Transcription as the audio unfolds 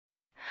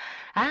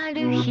あ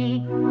る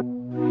日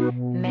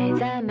目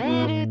覚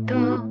めると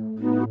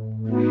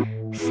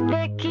素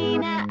敵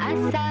な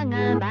朝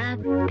が待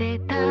って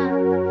た。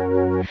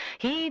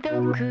ひど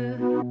く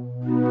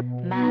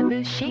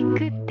眩し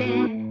くて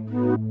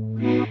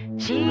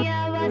幸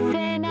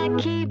せな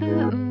気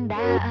分だっ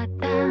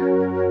た。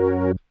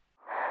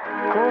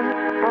ずっ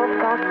と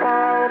抱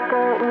えて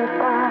い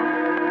た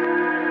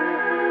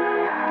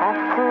熱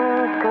い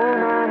雲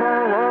の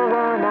よ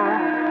うな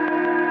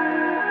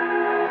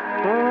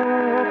憂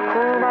鬱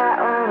な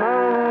想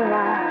いが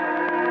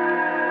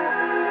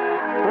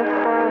嘘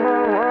の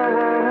よう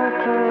に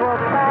消え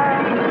た。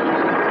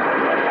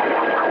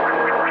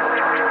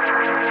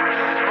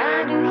あ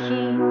る日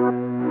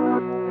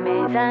目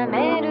覚め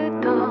る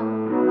と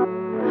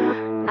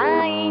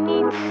愛に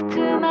包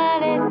ま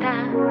れた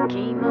気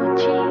持ち。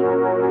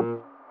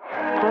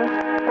きっ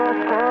と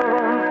今日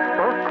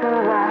僕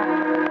は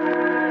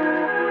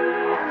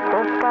世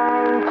界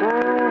中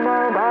の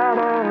誰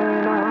に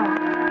も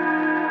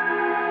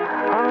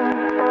本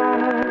当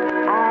に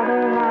あり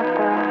がと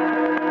う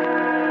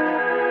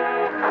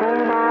素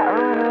直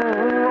に言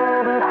え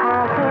るは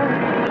ず。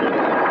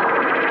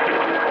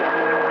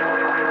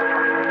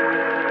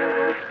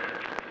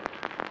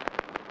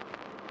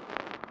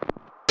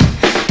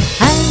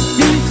ある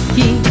日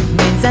目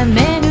覚め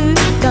る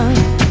と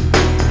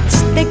素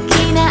敵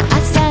な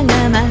朝が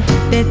待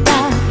ってた。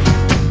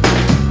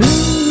う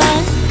ま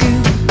く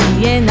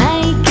言えな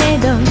いけ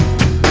ど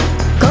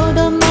子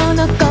供の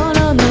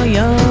頃のよ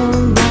う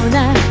な。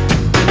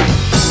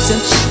そし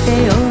て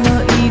思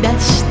い出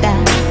した。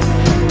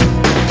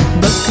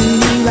僕に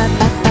は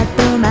パパと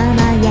ママ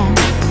や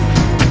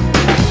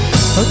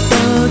弟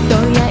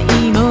や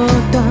妹、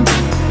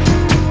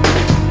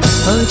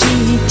おじ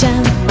いちゃん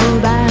お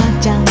ばあ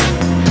ちゃん、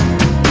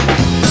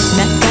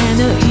仲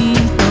のいい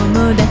友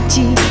達、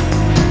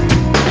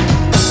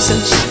そ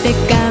して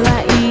可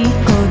愛い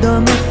子供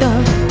と、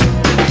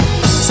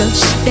そし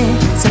て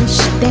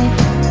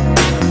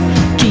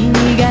君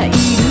がいる。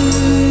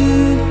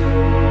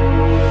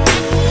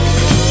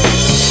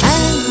あ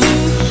る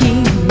日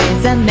目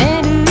覚め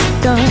る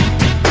と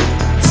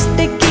素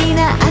敵な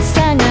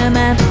朝が待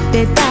って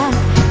た。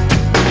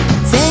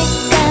世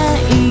界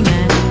が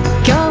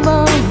今日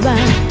は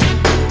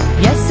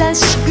優し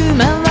く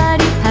回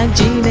り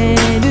始め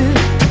る。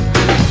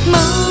も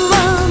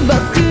う僕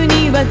に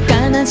は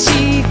悲し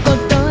いこ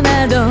とな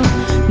ど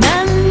何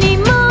に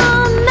もな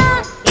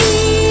い。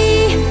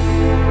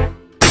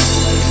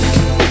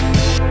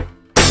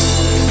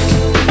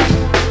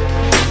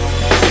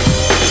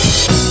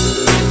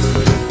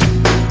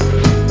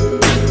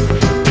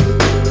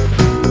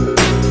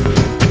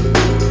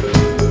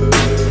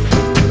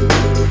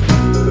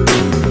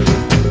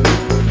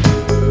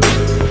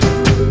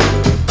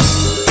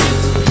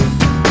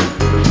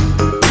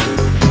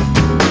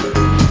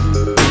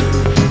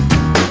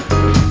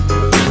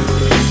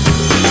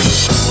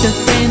と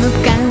ても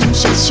感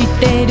謝し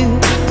てる。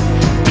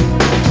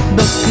僕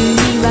に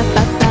はパ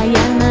パや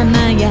ママ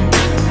や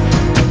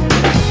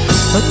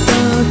弟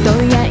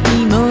や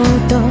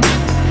妹、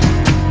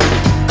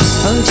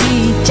おじ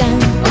いちゃん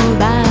お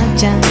ばあ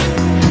ちゃん、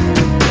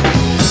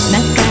仲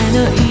の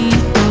いい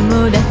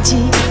友達、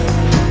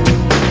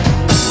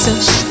そ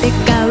して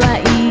可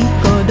愛い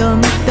子供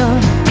と、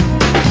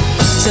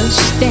そし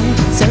て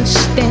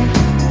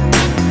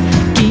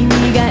君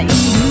がいる。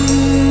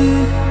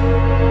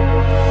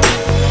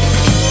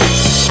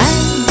あ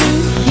る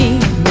日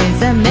目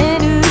覚め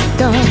る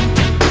と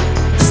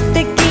素敵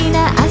な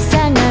朝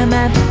が待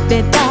って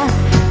た。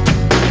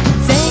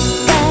世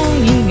界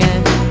が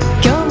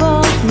今日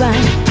は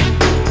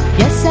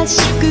優し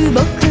く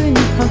僕に微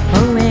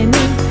笑む。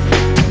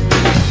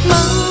も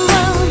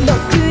う僕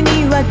に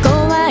は怖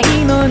い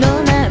もの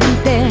なん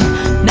て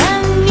何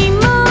に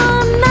も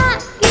ない。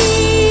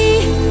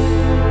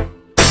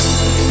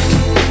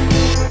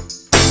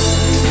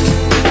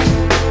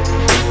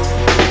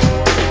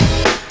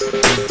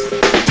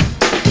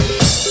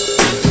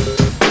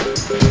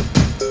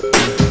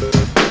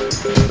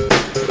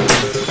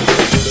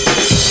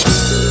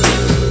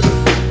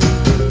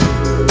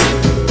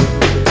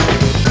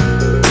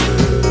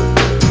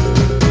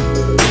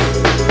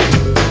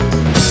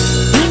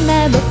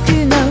今僕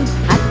の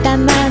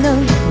頭の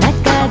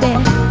中で音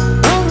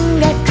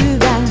楽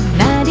が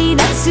鳴り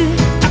出す。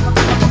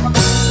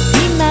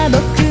今僕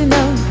の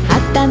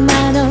頭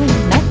の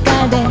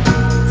中で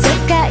世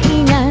界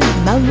が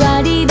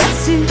回り出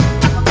す。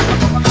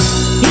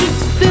1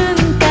分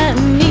間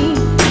に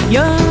45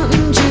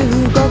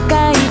回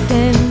転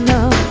の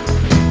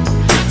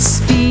ス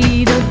ピ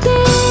ードで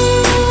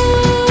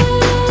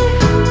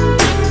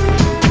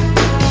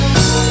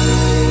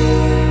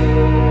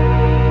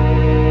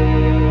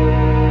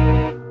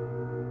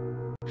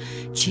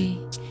地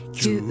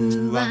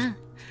球は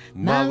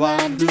回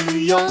る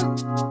よ。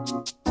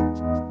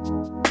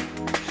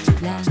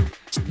ラ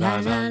ラ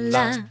ララ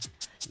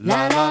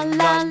ララ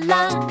ララ。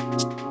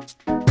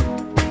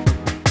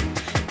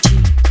地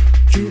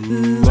球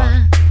は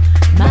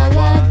回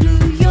る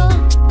よ。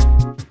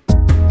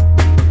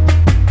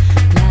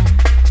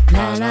ラ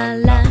ララ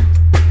ラ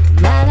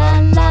ララ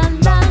ラ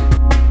ラ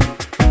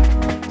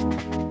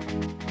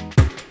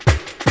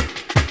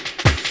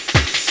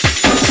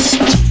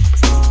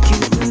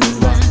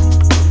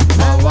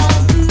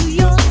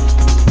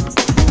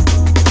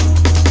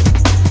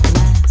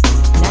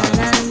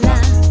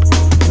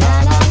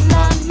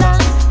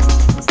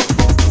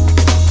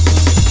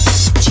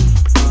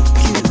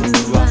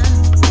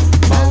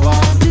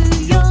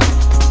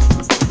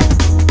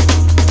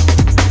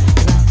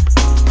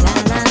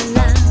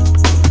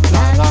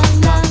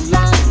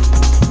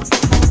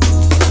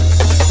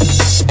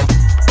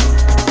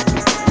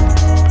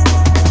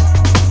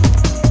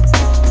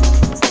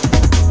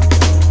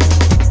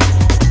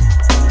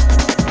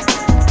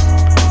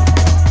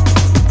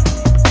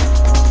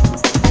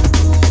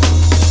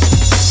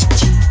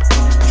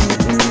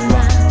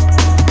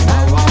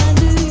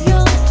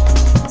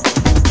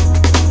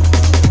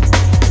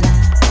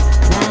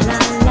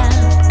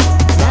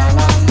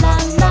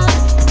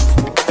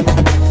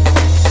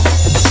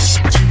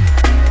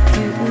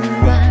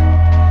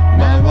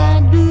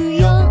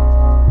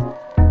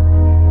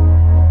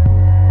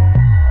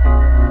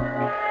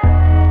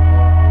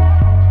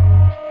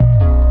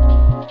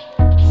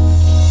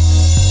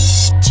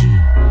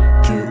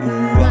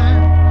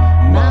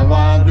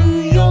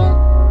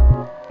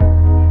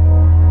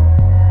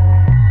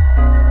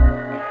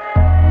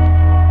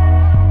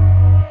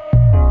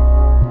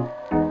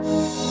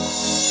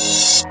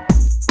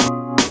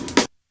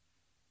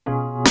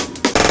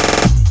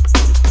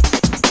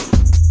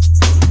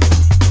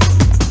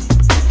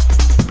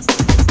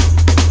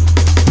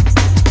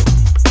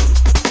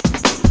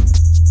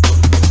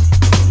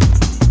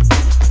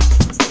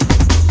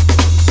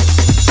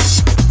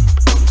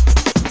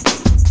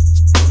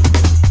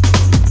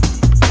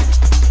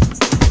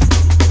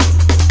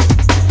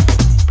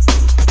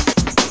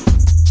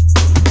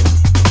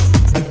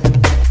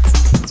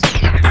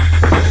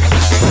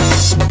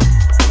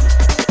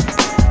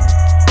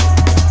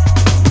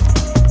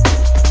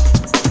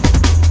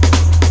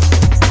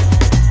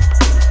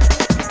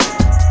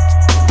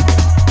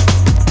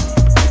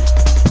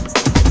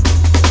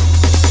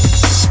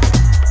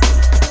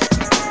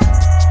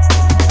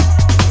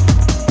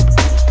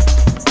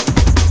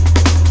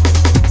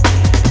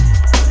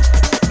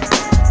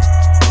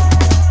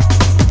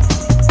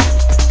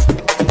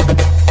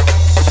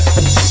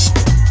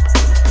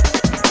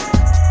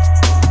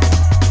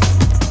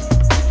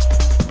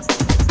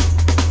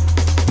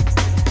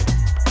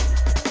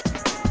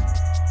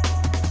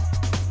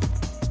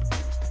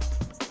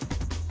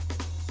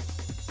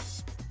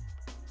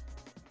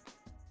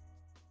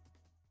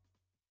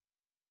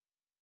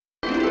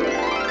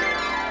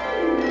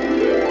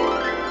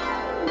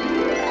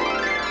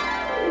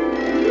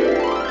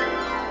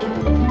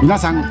皆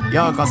さん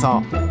ようこ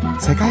そ。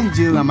世界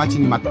中が待ち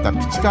に待った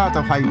ピチカート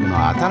5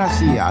の新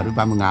しいアル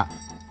バムが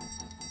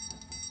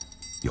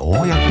よ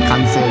うやく完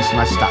成し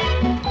ました。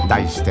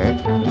題して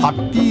「ハ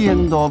ッピーエ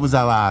ンド・オブ・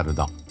ザ・ワール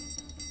ド」。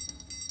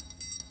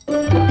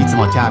いつ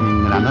もチャーミ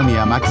ングな野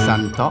宮真紀さ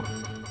んと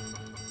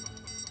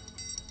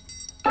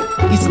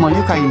いつも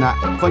愉快な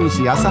小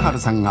西康治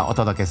さんがお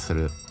届けす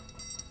る、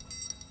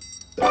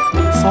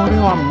それ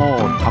は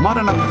もうたま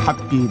らなくハ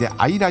ッピーで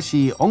愛ら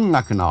しい音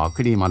楽の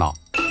贈り物。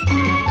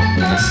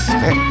決し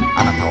て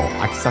あなたを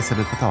飽きさせ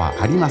ることは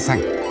ありませ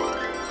ん。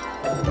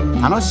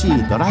楽し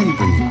いドライ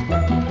ブに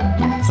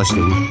も、そして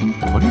う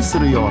っとりす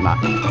るような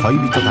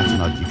恋人たち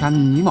の時間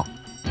にも。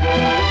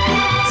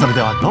それ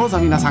ではどうぞ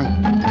皆さん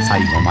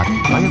最後まで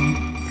ごゆ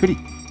っくり。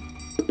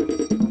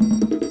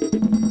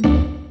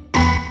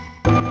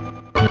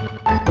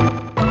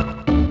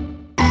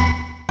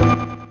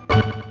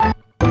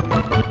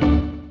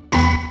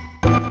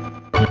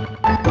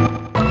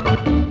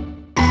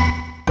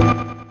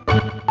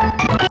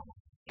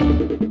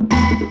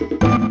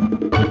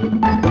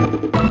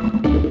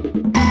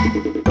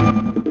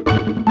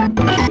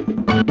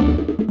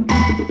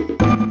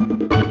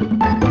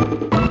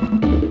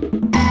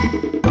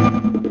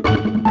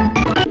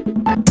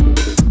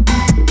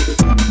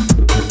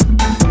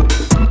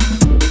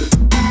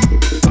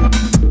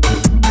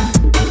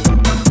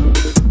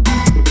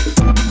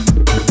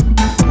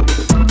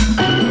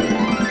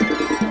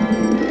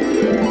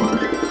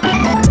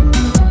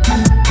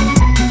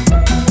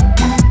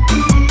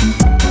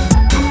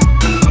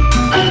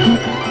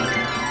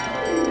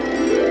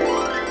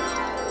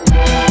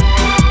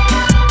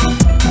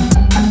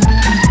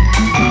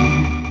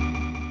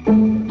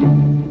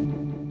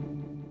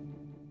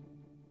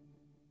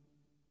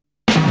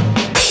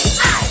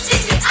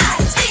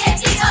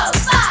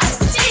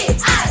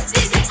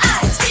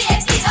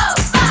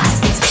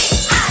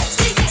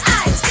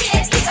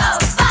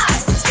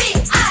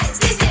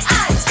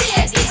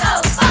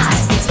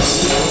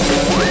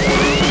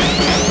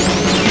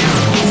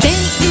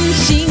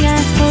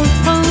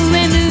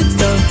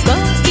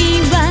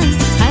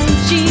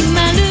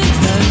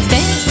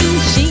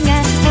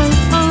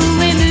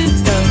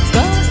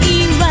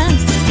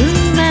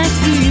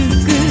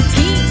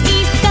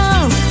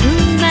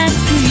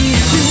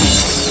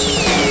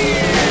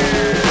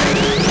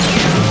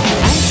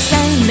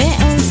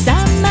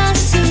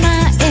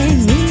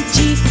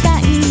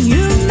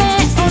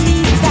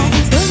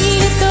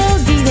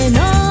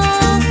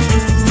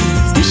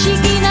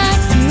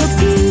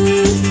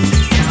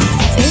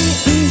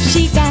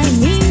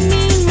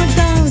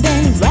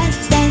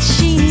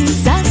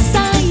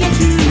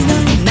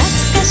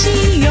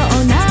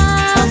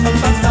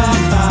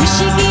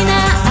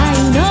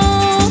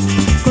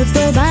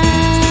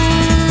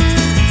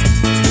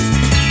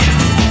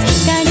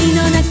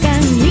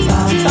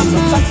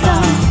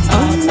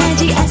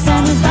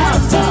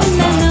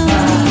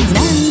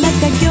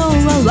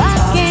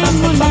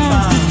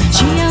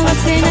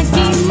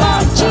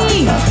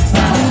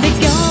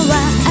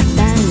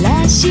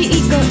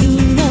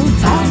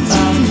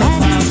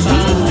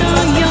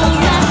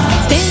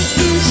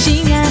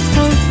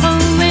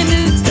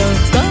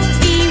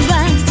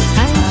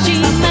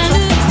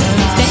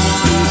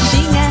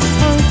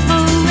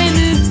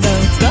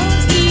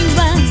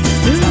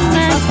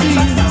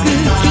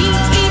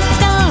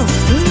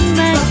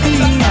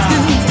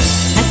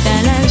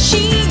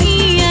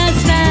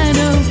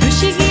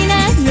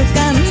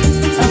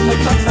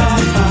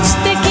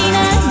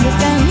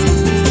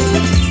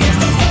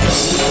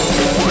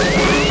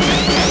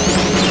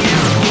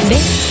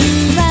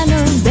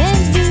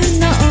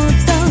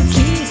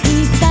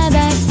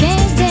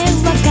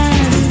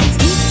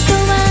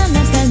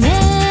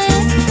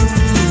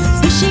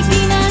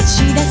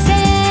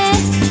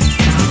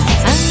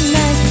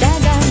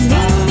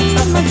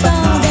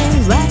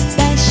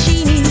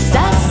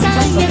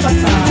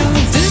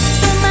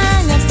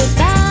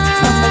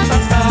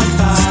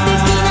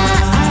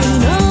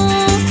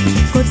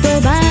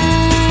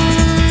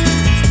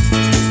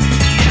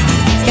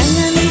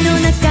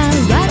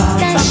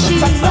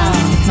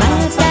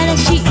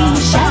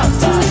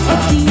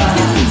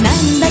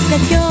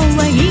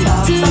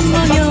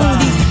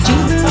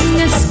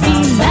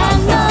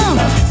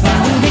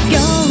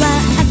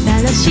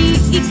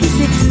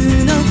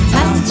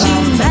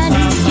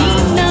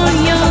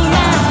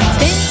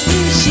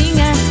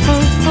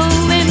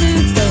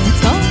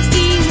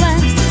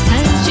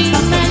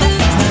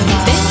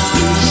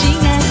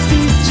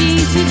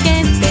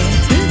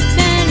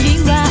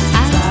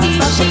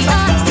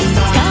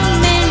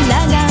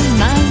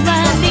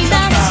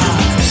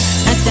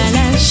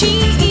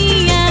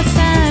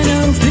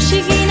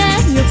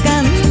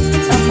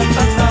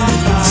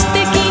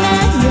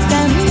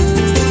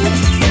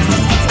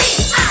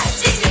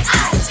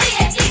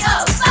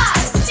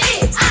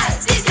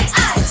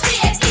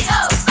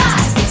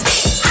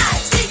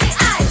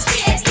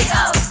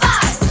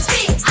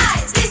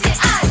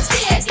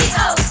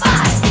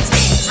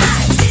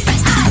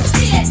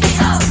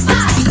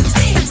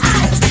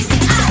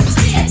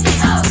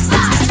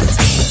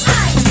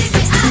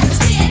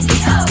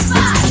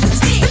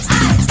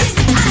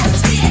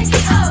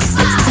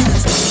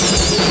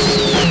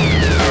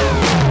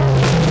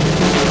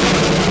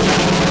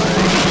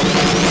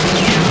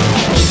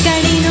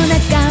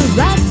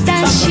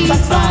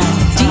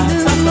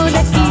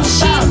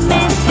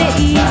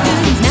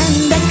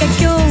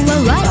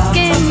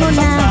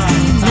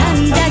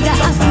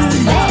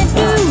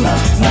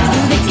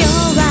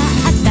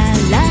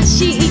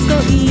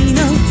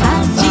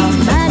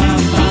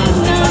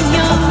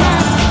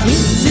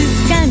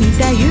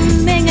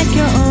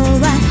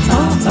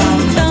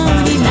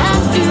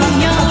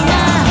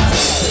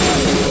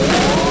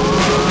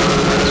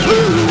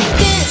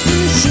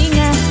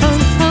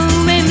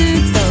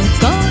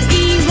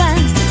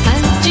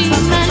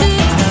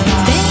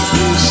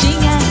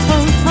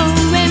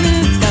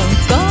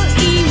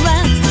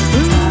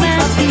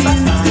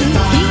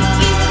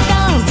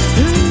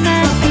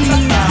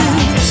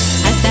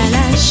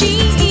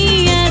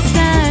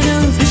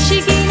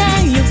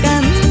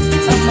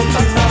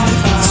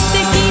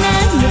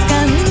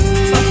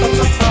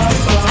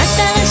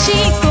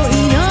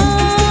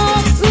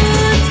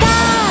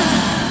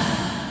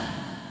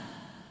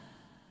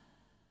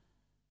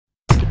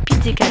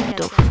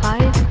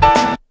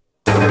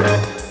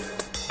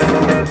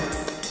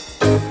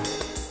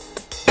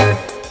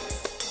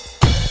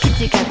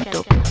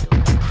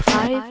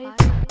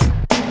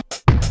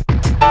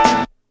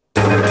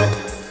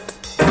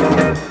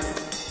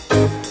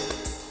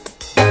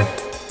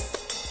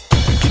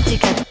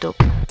Pizzicato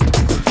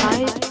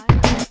 5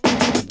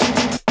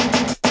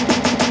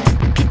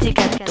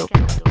 Pizzicato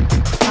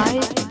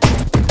 5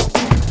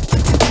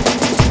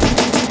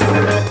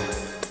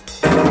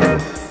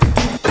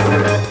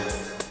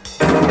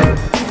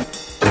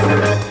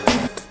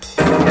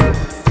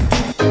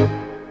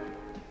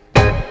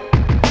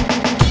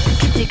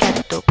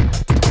 Pizzicato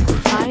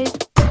 5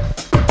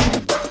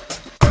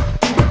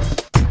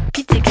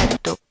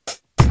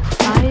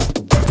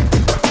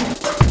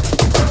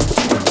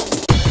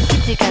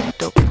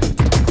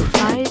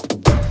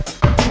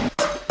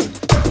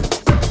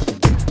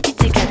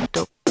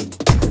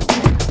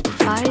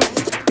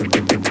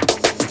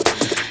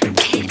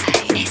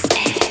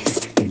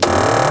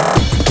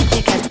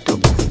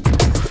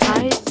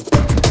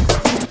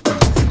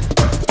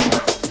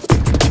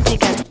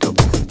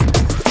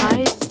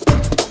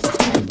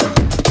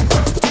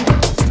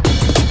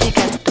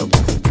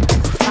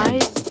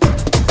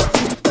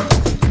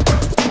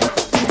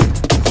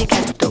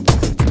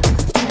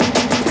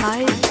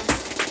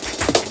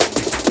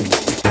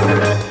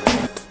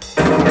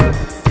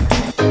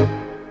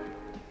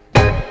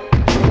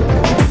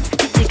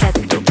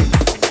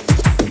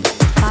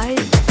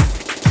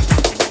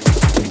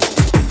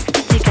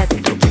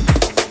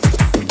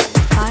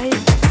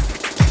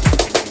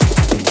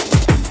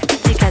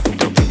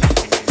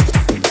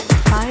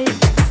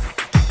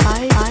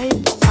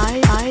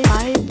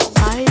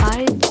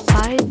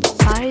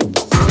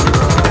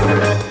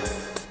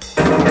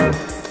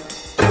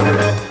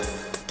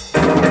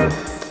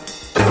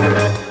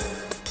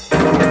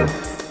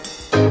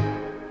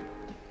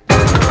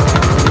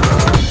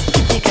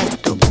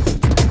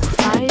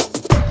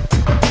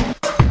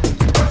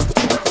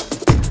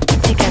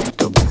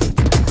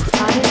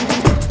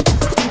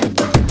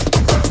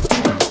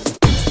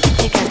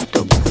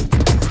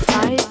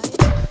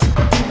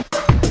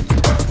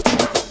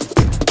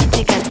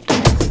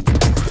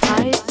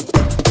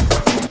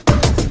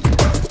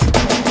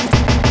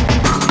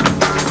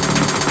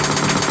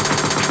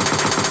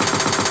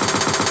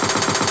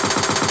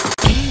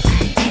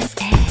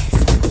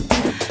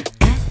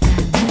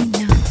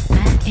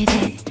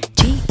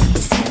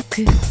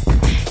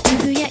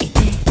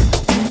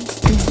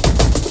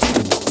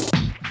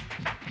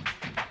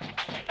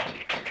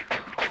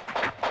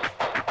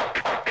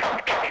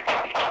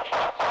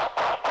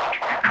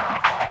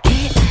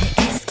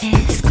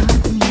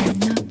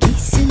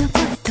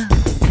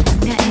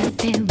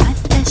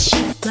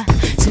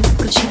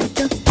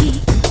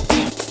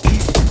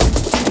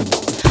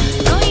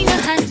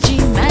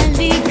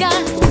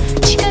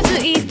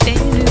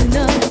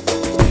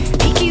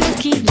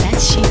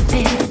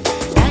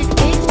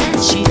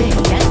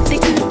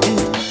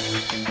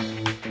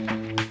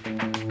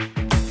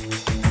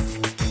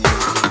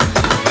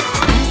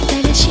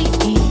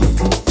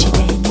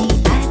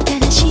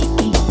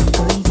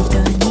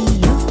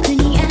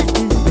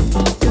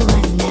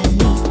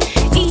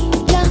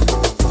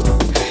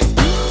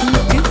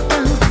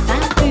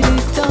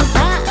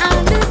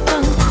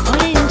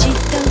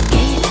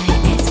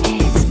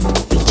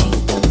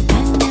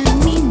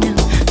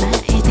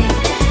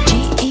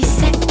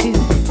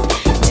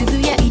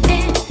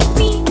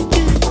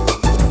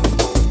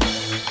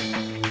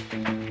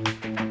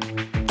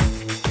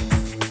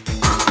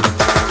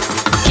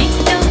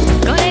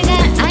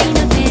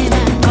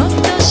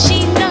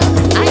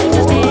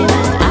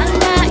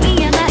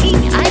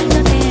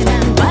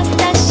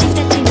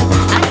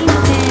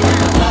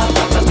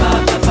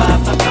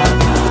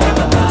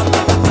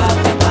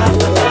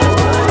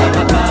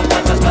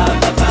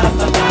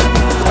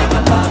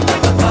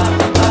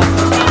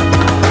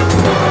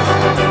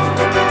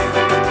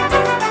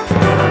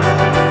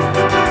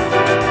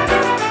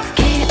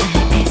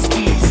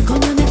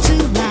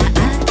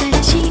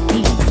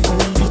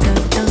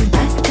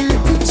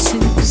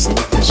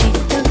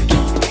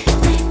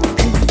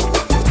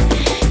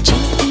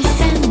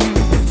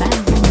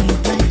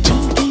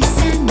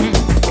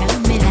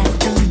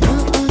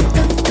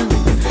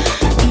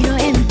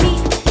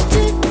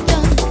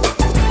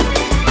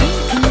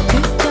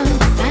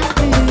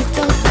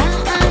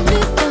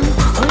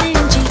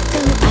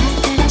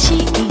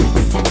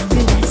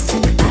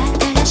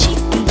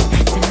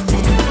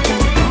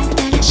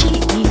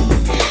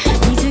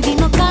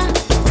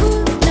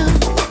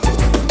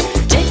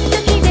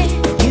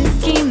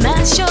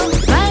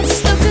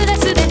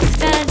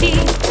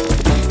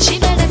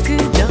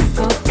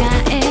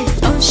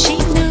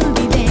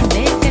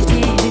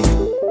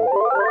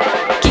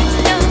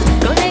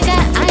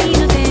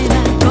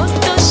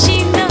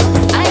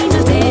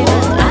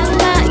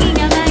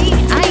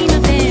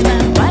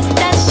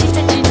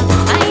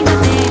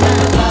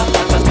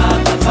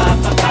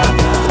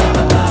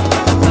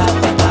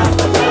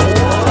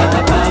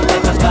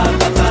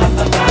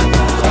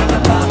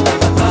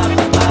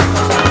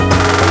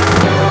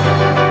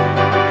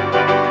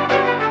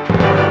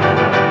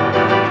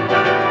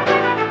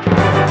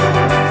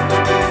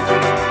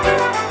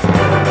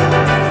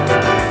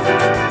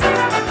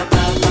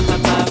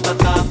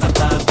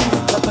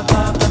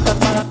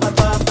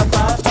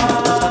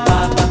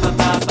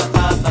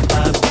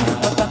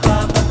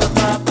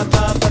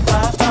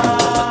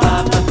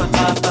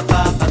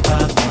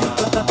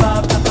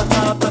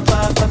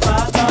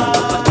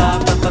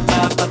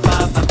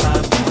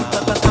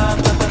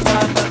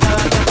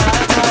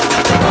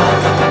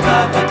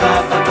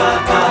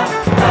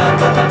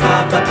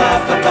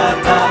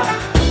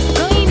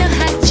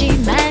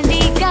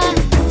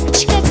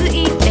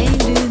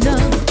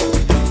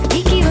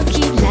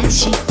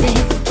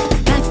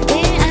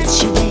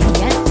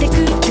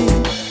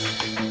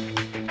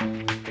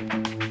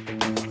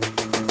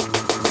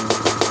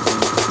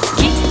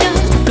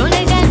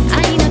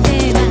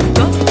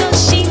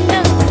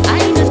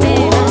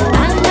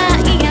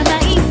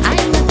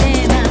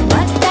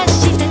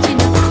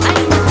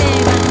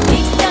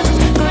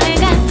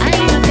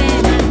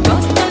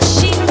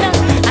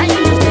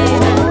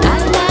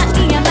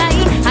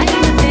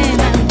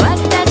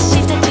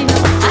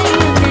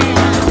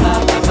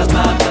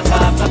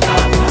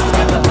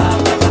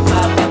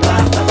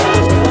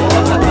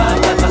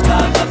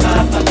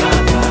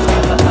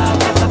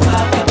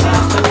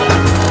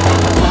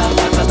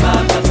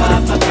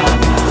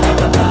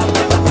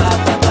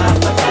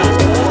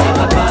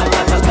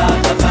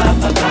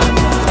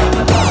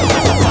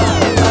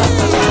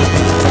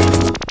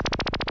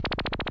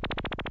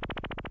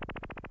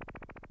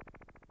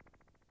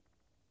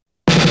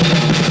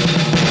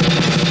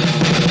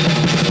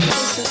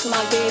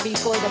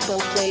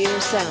 player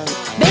sound.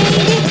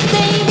 Baby,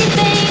 baby,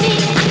 baby.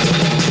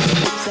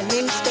 It's a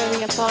new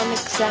stereophonic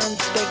sound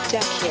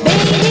spectacular.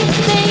 Baby,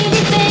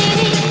 baby,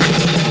 baby.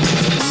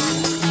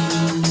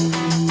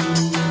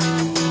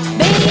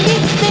 Baby,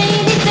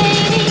 baby,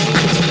 baby.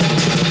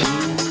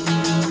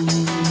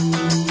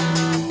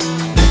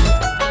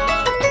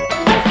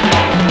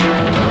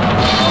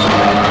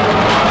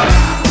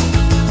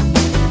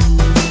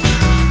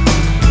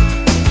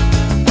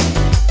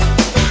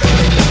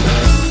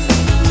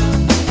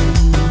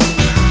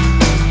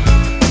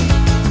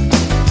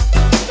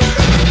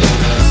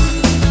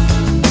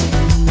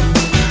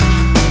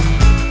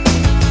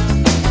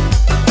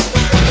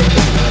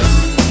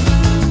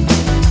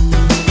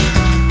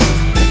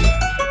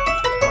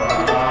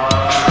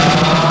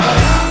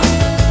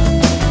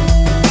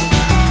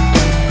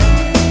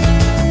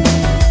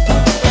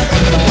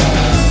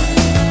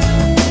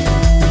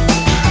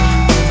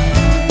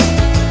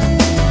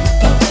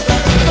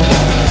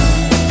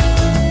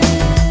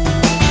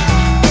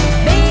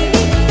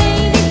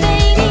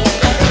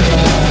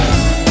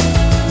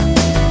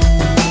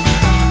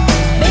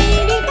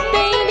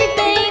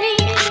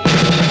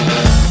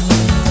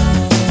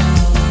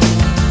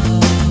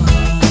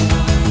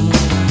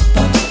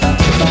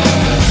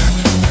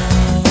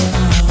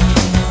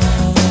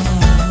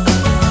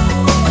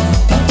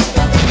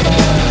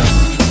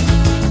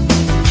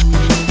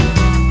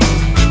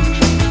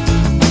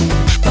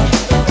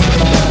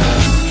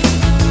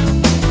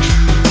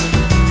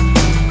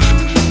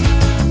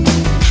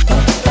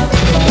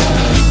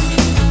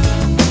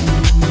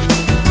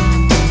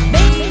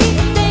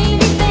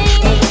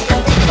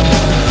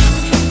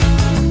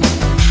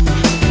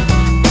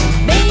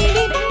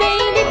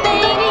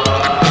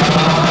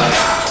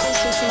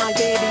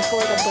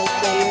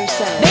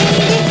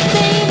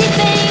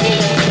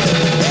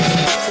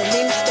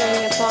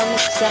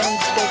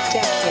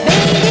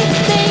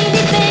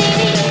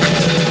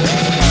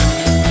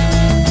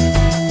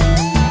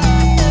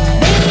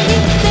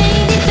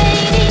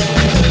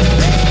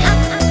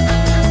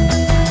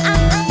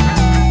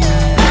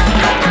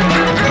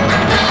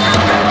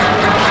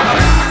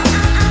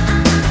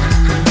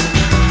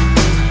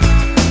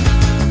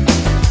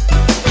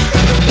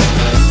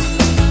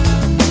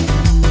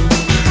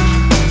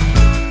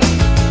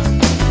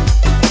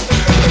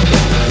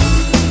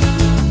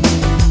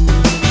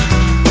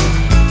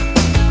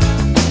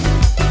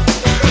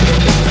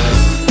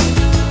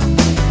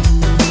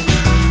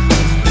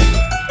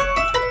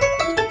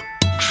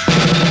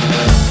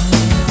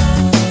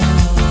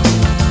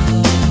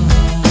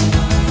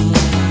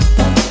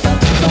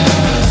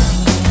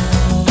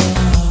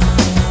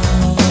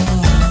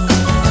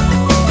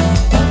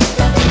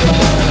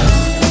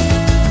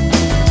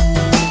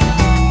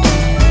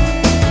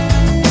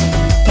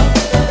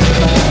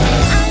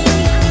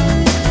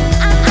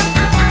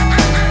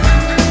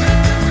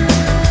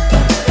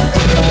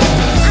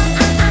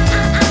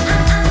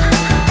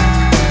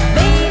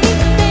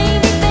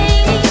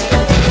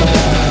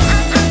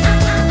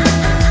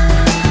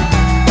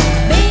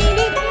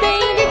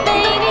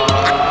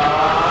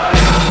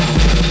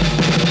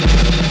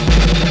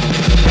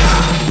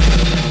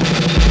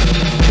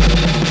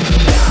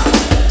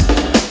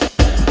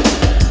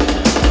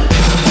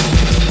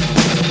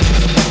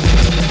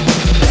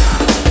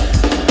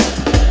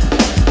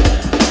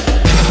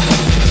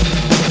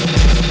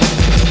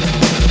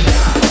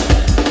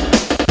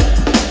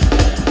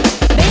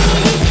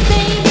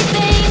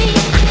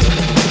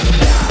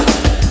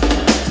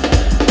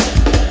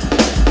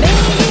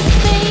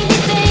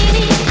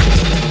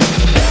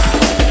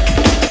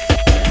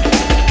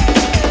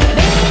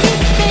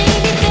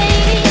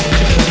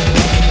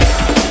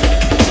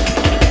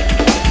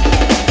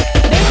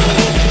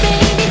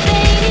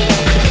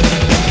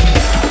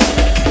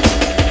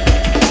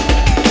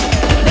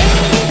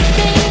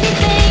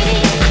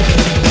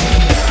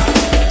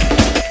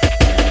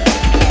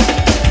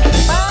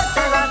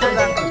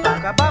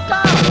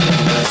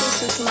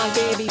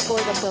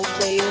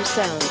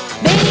 sound.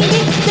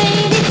 Baby,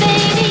 baby,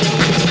 baby.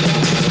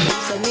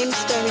 It's a new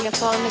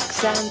stereophonic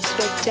sound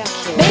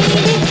spectacular.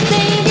 Baby,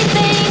 baby,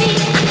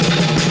 baby.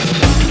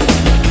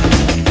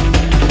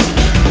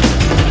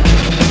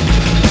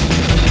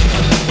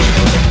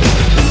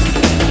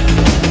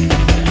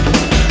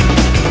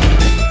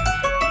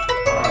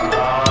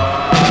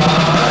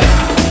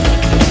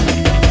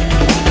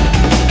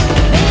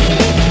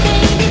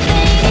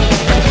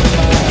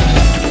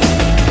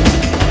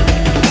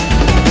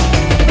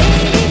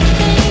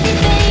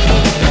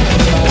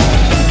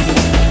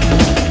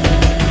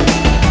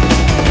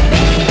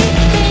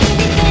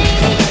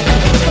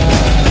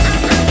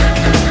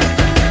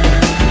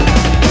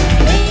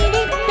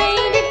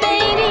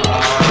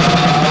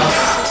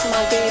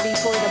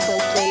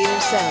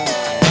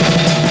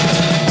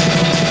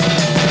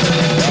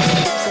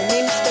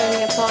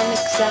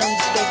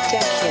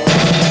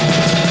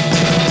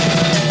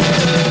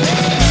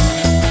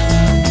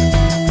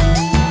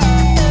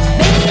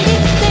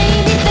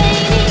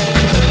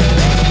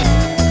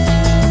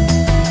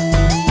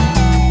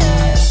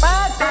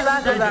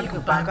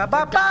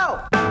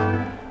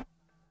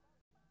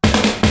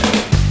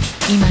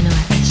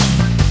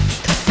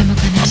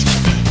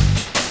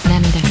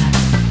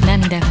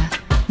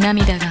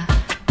 涙が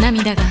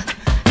涙が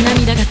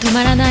涙が止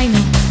まらないの。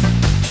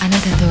あな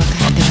たと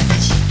別れて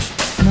私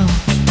もう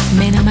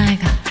目の前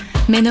が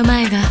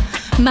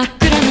真っ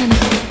暗なの。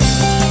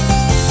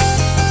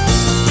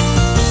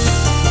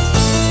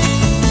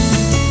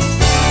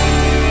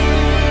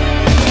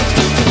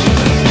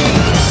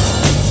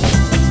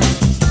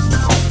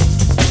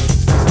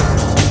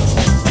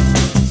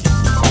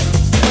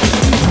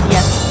や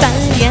っぱ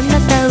りあ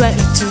なたは移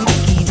り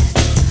気な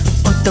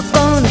男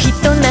の人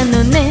な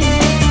のね。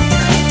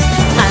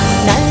あ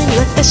んなに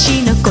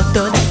私のこ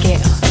とだけを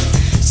好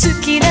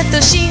きだ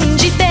と信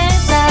じてた。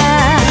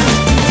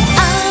あ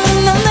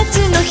の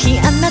夏の日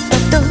あなた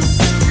と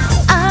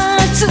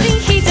暑い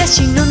日差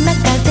しの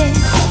中で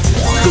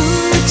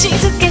口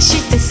づけ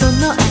してそ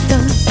の後抱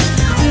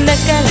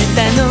かれ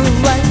たの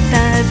はた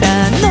だ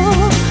の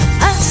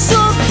遊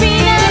び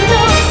なの。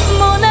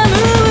モナムー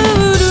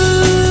ル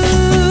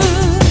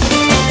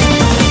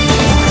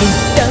一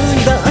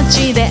人ぼっち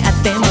であっ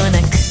てもな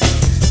く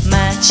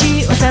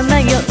街をさま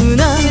よう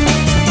の。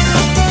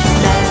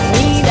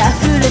涙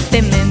溢れ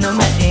て目の前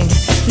が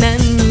何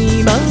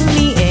にも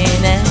見え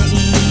ない。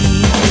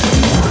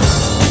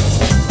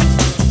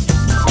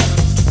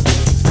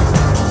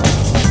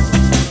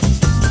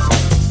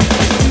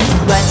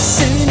忘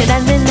れら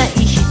れない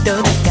人だか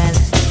ら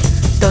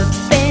とっ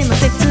ても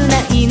切な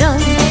いの。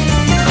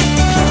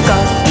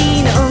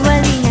恋の終わ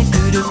りが来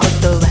るこ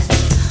とは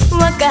分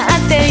かっ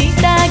てい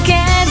たけ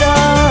ど、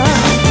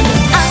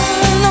あ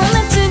の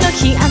夏の日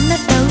あな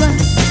たは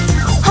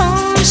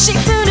星降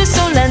る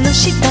空の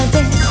下で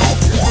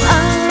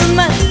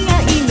甘い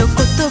愛の言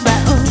葉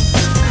を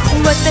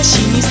私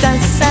にさ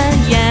さ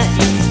やい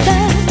た。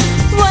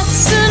忘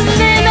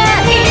れな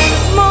い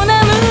モナ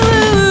ムー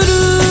ル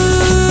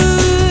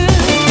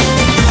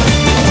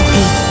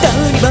一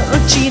人ぼっ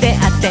ちで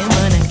あっても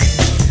なく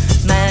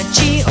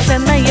街をさ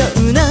まよう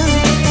の。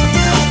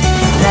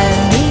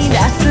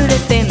涙溢れ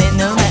て目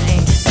の前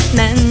が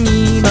何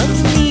にも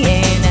見え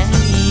ない。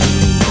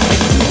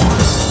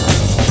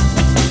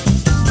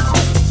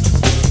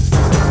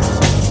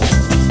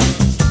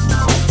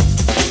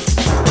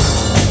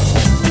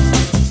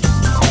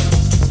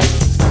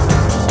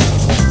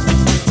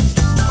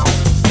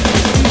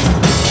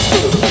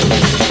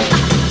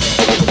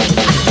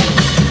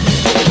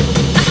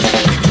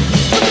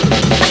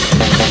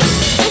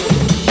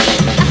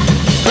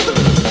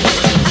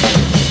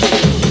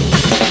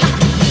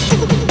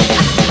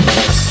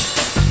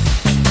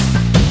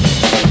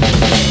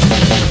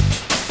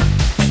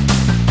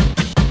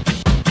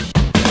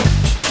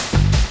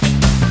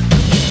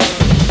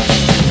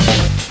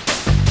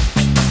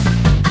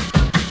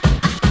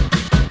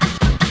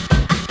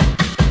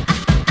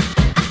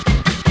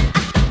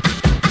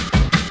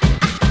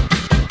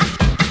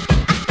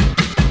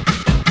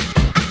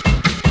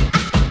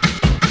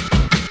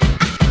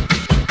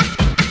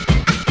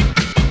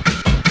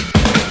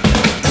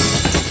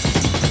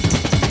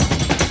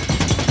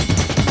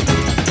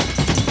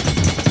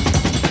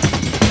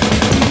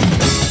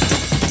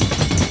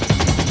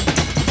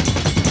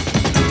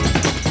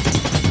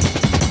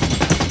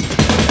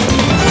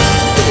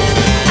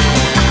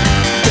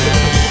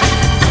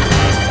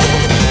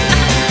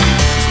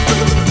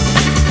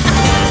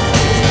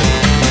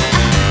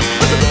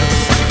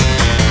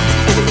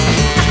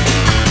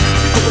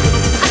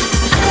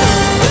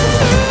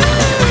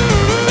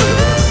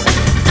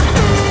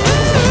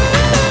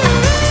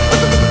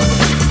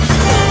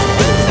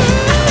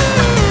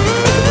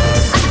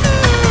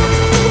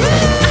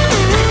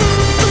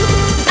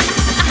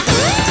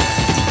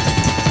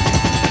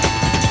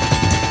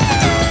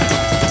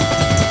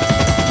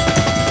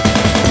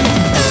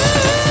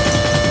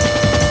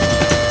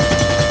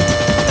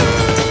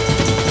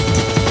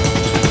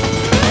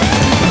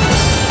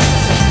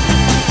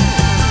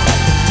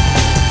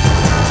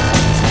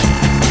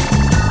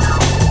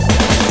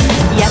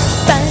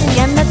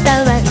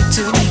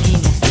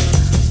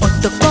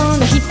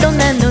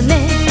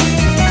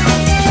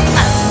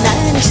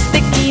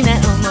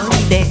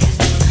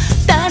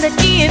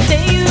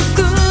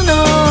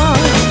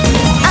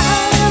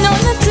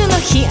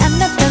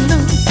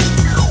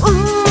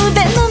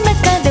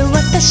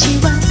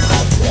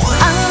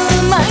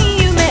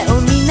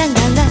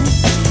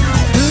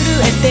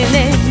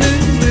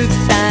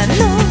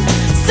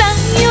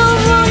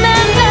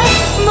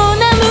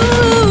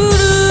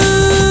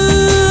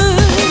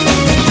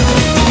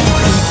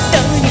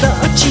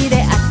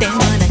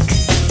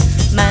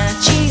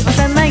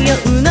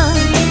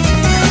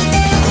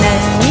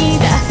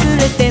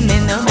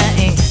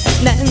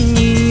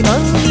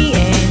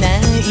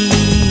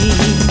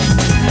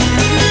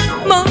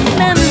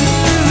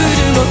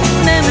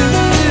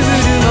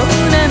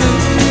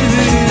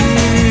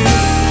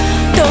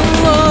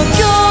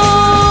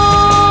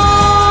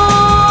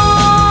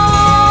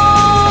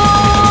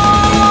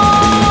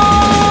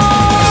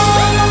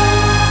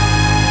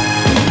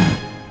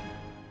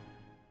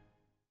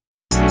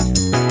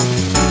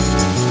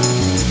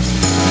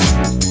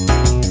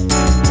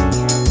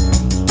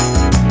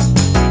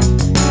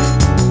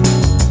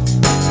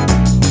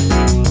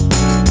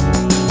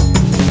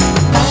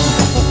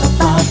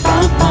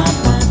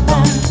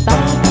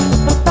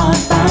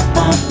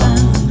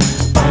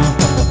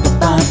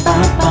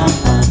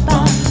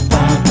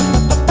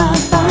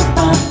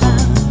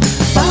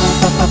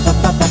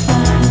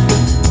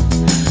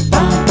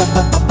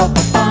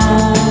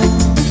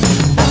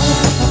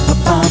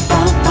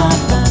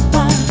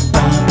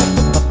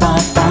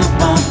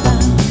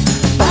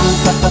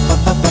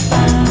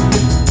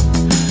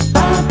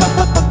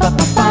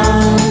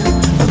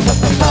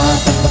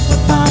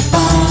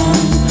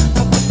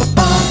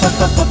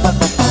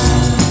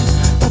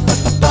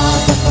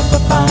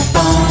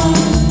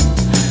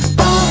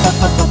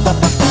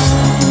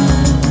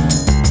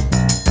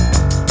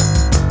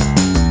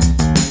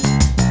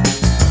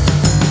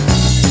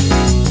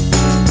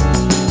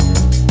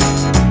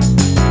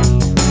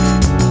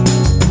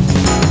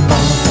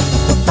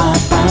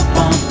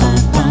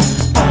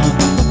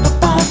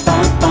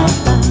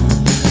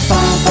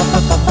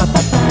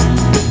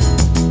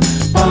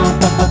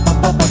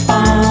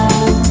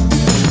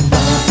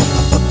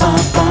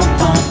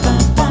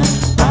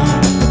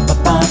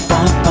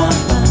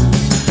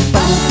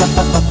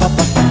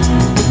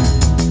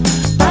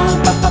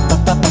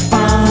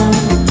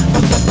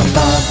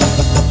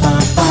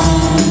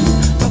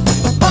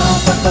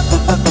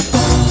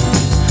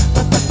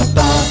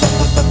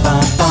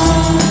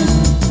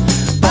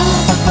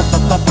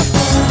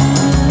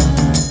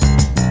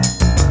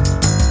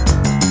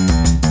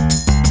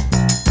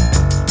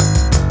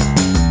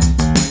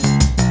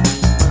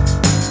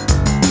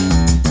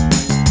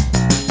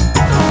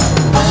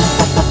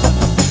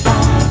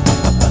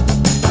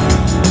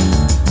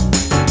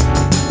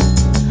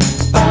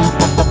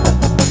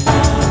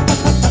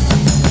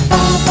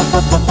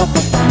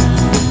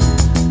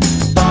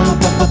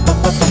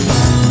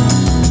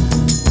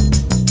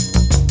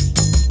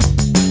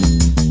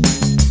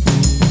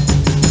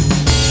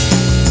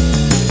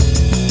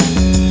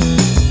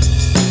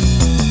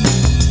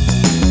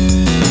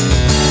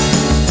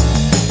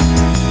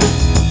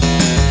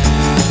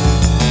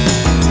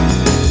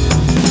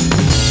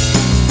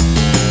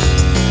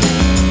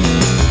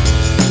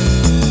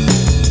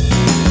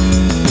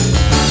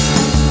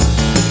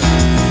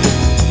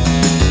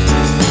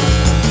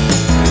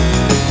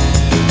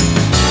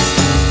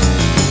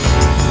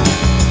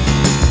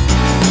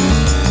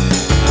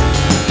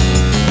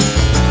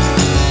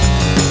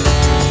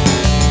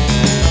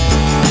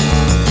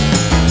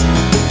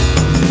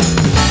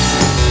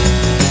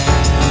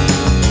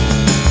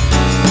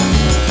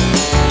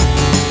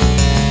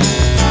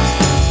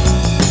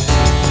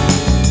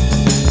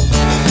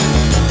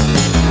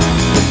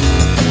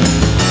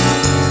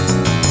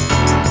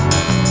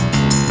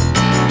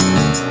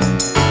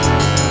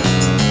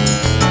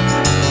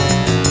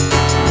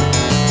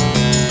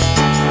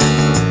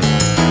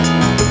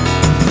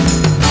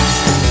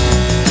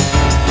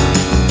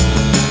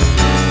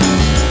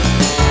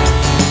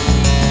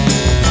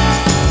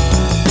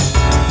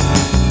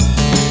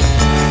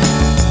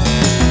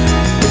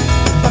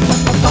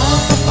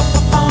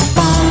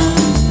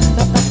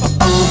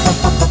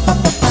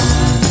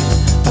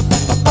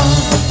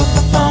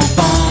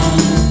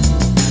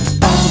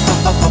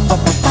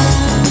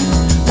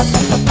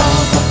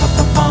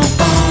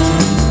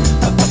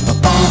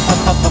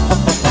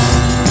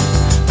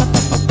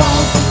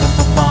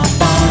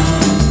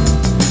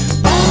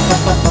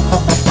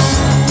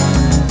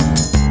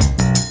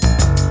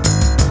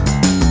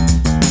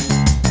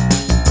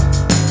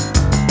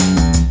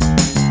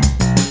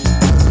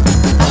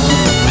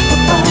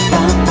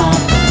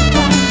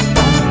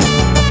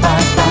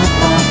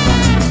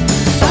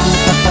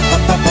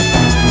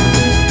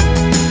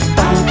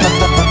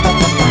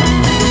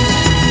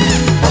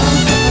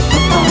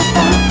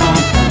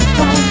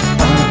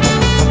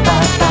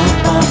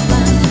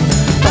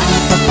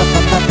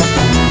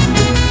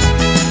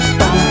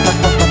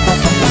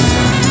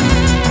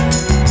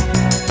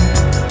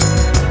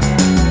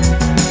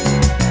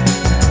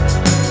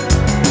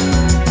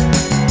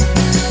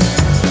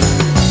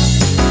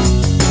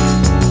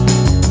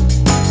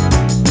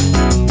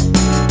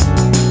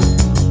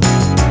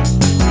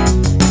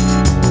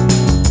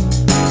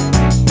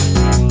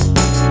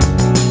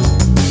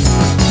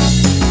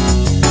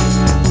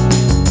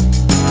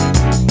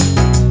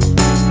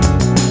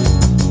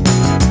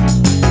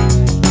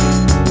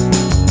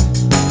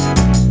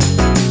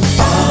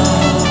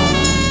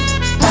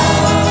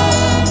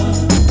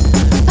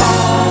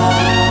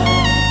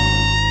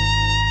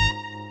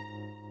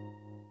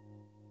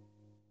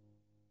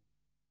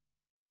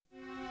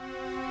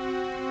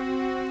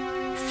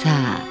さ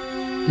あ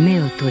目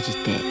を閉じ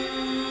て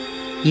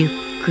ゆっ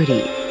く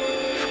り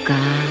深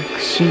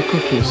く深呼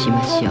吸し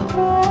ましょう。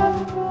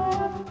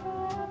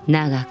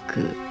長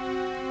く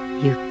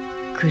ゆっ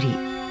くり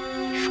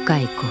深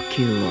い呼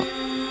吸を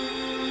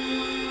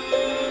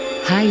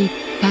肺いっ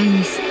ぱい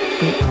に吸っ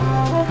て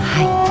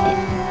吐い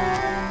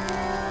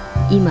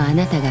て、今あ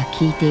なたが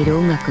聴いている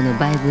音楽の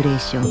バイブレー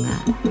ションが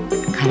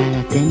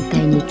体全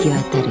体に行き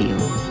渡るよう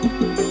に。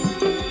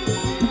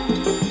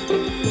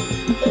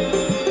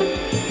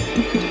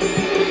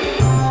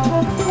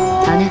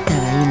あなたは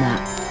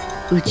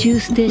今宇宙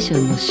ステーショ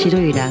ンの白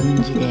いラウ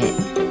ンジで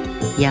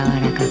柔ら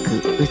か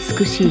く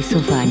美しいソ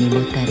ファーに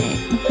もたれ、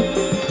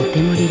と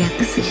てもリラッ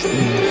クスしてい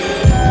ま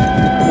す。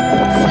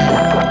さ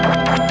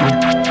あ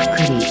ゆっ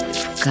くり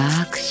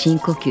深く深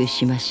呼吸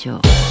しましょ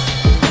う。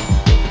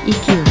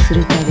息をす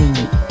るたび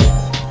に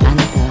あ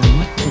なたは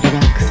もっとリ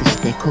ラックス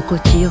して心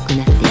地よく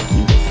なっていきま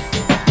す。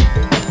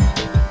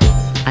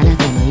あな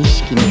たの意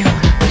識に深く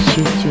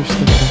集中し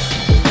てくださ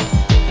い。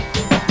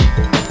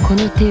こ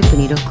のテープ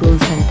に録音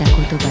された言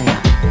葉や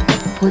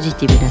ポジ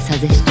ティブなサ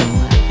ジェスチョン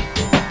は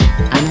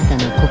あなた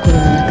の心の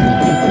中に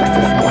フィックス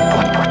され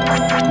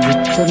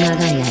てずっと長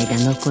い間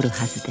残る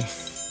はずで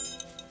す。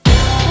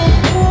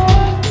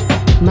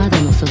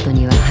窓の外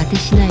には果て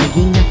しない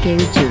銀河系宇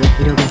宙が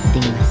広がって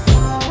います。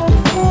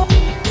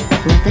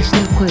私の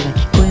声が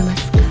聞こえま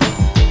すか？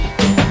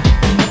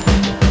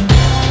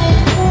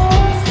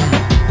さ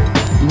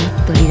あもっ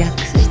とリラッ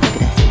クスしてく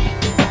ださい。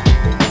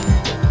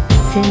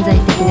潜在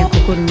的な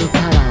心のパ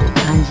ワーを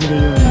感じる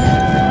ようにな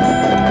る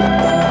と、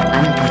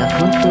あなたが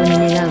本当に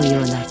願うよ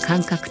うな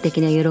感覚的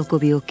な喜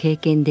びを経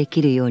験で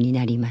きるように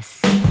なりま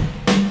す。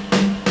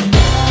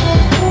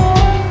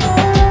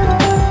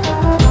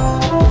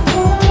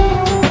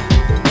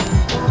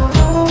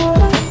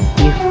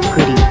ゆっく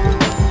り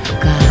深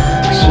く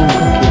深呼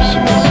吸し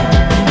ましょ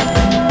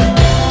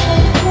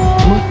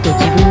う。もっと自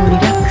分をリ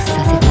ラックスさ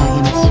せてあげ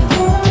ましょう。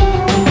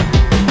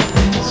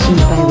心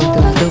配事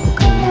はどこか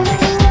に流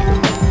して、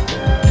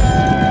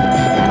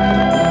た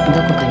だど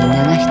こかに流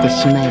して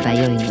しまえば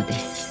よいのです。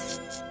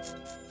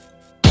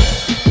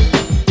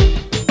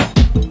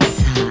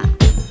さあ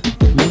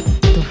もっ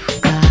と深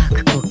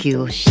く呼吸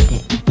をして、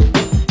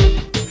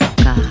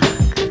深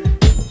く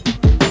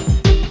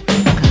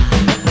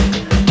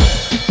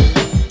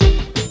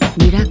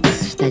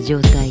状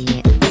態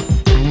へ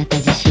あなた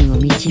自身を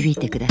導い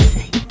てくだ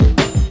さい。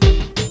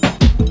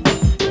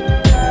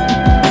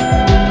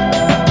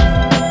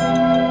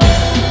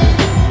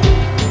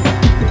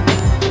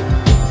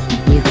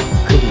ゆっ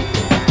くり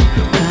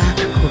深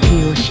く呼吸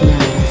をしなが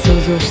ら想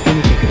像して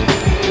みてくださ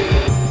い。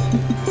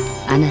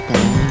あなたは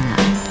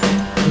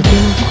今とて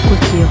も心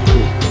地よく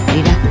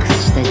リラック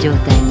スした状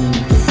態にいま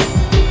す。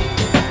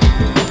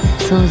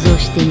想像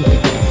してみてくだ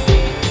さい。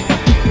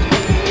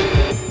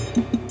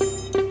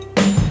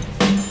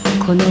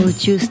この宇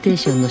宙ステー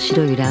ションの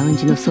白いラウン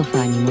ジのソフ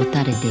ァーにも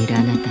たれている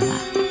あなたは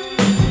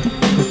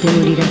とて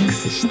もリラック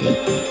スしてい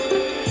て、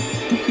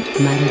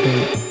まる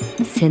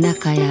で背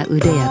中や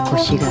腕や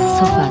腰が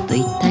ソファーと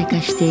一体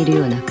化している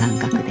ような感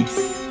覚で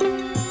す。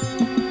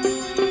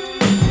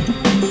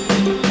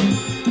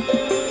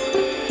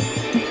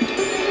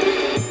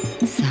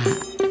さあ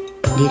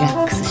リラ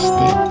ックスして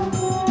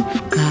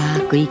深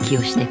く息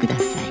をしてくだ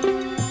さい。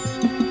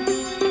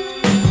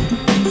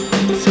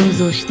想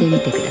像してみ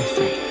てください。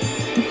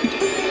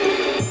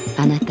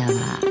あなたは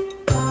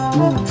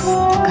もうすっ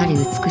かり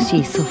美し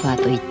いソファ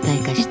ーと一体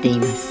化してい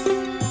ます。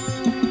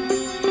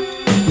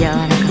柔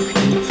らかく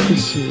て美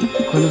しい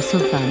このソ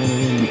ファーの上に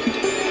ゆっくり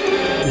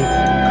と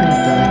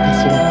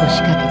私が腰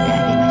掛けてあ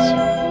げましょ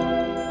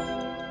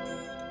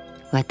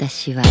う。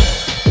私は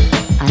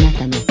あな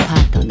たのパ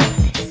ートナー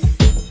です。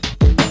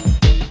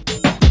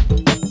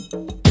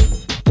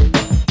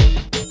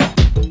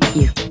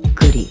ゆっ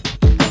くり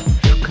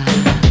深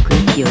く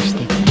息をし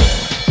てください。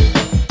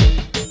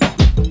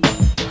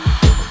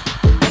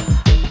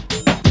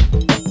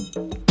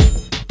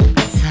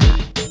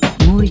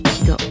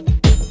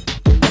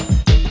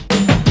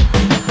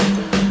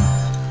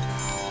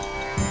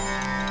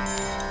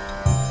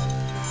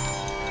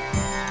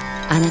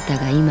あなた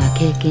が今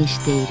経験し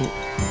ている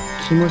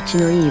気持ち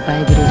のいいバ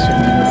イブレーショ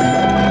ンに向か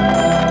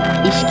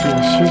って意識を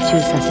集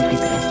中させてく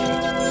ださい。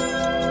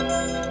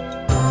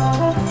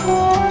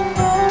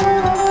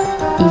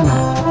今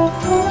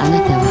あな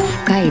たは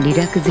深いリ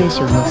ラクゼー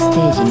ションのステ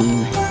ージにい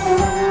ます。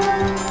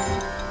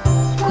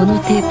この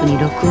テープに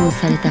録音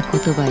された言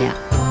葉や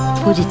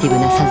ポジティブ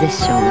なサジェ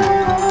スションが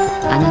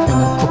あなた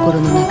の心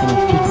の中に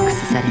フィック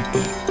スされて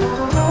ずっ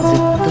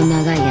と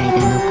長い間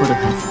残るは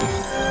ずで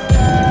す。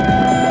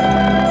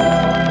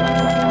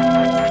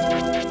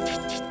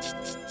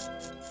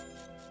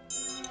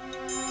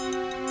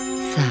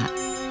さあ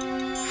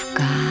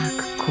深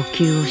く呼吸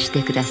をし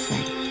てください。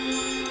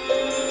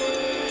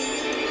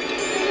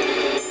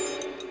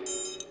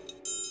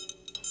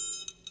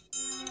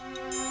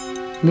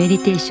メデ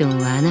ィテーション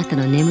はあなた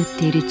の眠っ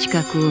ている知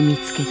覚を見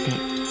つけて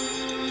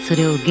そ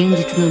れを現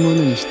実のも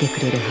のにしてく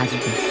れるはず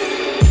です。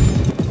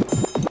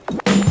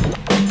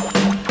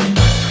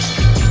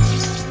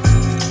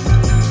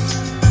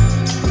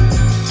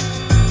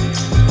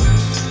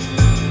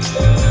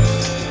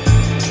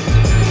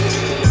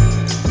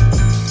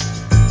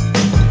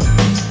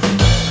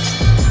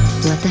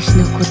私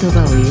の言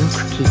葉をよく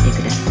聞いて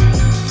くださ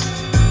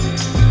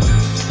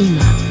い。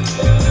今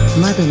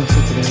窓の外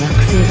で惑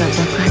星が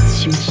爆発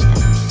しました。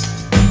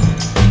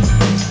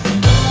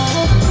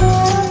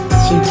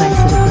心配す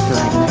ることは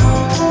ありませ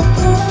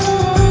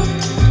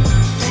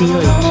ん。強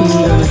い金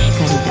色の光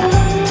が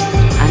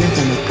あな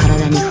たの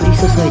体に降り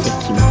注いで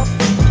きます。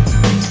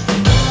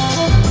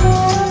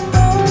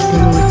とて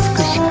も美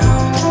しく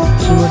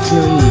気持ちの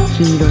いい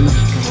金色の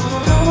光。さ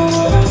あ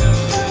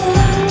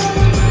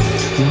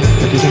もっ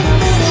とリラッ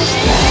クスし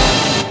て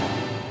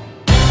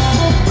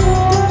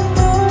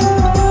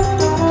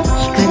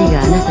光が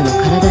あなたの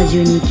体中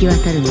に行き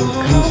渡るのを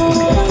感じてく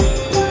ださい。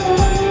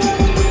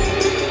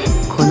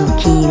この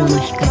金色の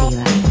光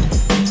は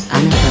あ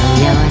なたを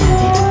和ら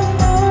げ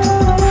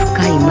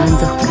深い満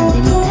足感で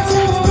満たすは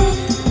ずで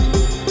す。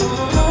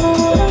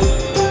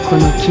こ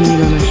の金色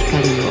の光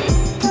を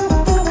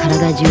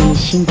体中に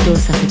浸透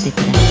させてく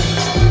ださい。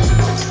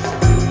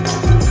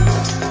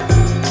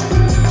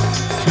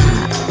さ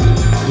あ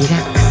リラッ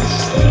クス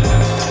して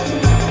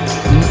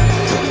もっ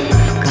と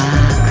深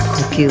く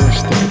呼吸をし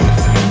てくださ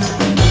い。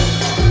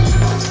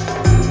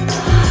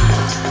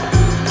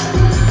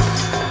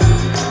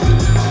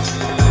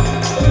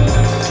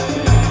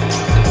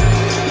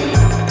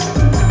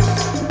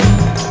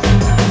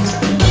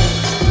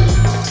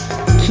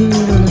金色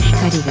の光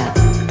が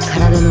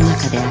体の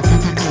中で温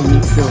かい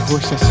熱を放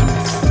射しま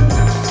す。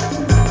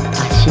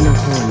足の方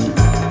に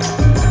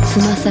つ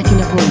ま先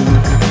の方に向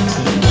かって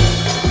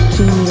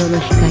金色の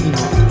光を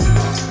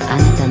あ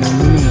なたの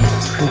胸や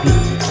首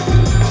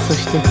そ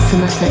してつ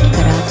ま先か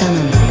ら頭ま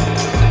で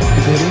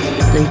ぐる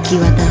っと行き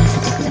渡らせ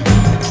てください。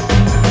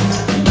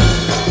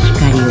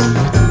光をも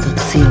っと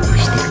強く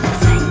してくだ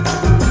さい。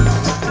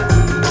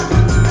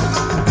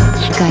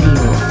光を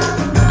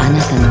あな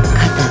たの肩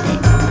で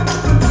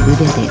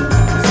腕でそ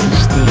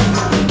して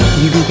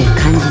指で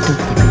感じ取っ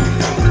てくださ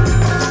い。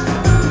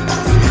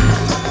さあ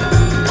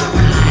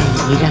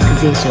深いリラク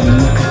ゼーションに向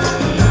かって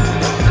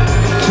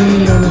金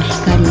色の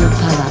光のパ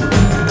ワーを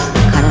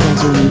体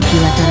中に行き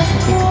渡らせ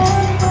てくださ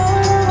い。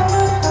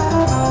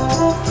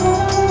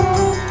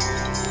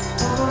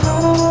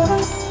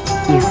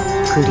ゆっ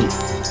くり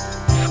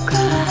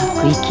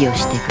息を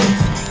してください。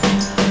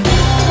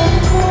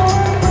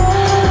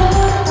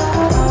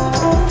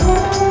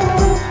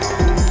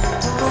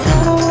さ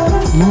あ、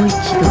もう一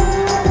度。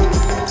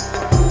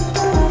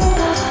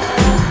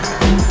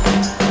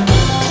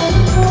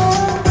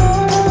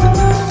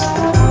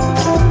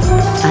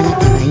あな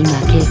たが今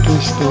経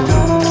験している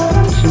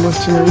気持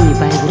ちのいい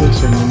バイブレーシ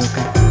ョンに向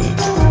かって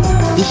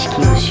意識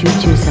を集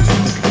中させて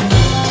ください。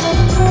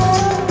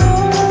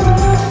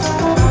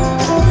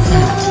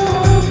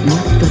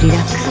リラ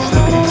ックスして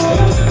ください。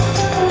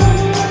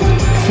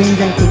潜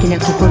在的な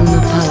心の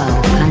パワー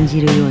を感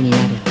じるようにな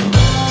ると、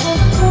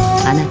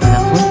あなたが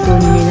本当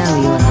に願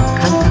うような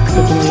感覚的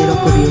な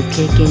喜びを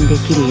経験で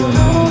きるようにな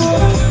ります。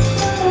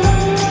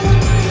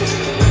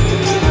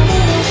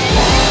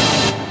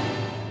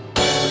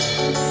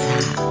さ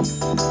あ、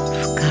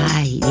深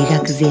いリラ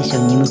クゼーショ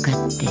ンに向かっ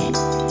て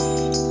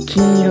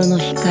金色の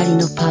光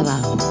のパワ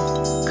ーを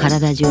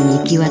体中に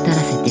行き渡ら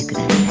せてく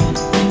ださい。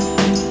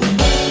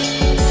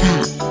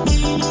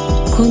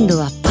今度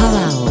はパ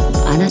ワー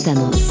をあなた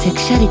のセク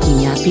シャリティ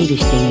にアピール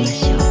してみま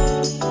しょ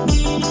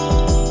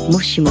う。も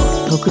しも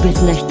特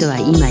別な人は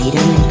今いらない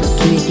と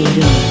決めてい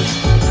るのな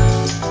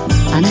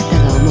ら、あなた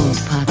が思う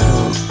パート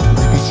を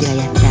私が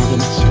やってあげ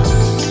ましょう。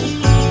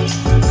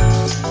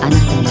あな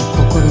たの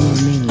心の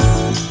目に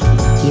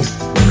ゆっ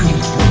くり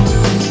と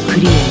ク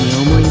リア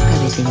に思い浮か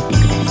べてみて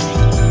くださ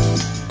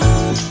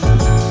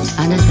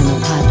い。あなたの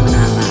パート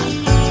ナーは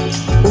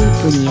オー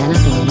プンにあな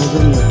たの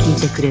望みを聞い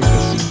てくれるでし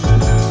ょ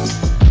う。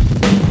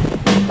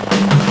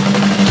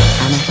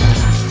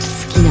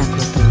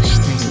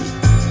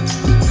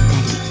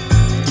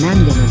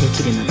何でもで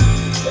きるのです。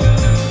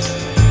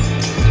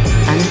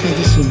あなた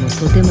自身も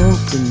とてもオー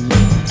プンに、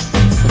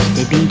そし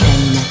て敏感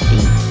になってい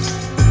ます。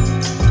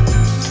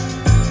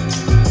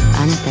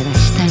あなたが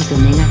したいと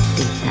願っ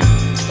ていた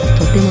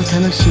とても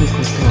楽しいこ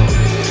と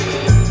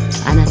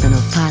を、あなたの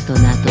パート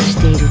ナーとし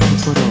ていると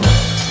ころ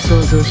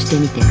を想像して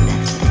みてくだ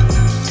さ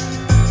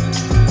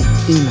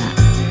い。今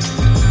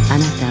あ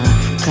なたは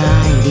深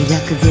いリラ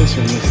クゼーシ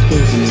ョンのステー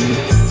ジにいま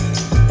す。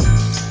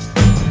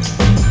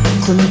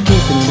このテープ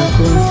に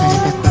録音され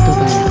た言葉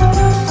や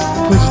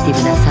ポジティブ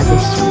なサジェッ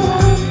ションは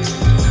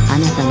あ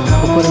なたの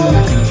心の中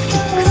にフィッ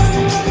クスさ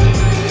れて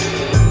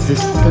ずっ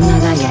と長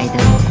い間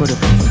残るは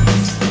ずで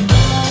す。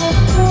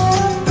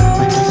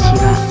私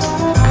は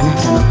あな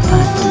たのパ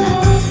ートナ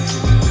ーで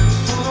す。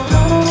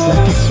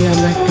私は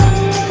また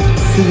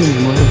すぐに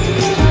戻って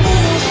きます。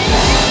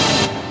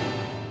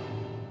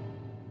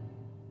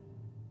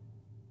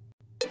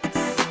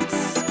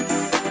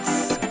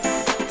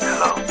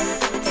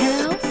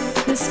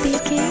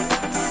Speaking?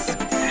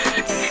 This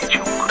is Easy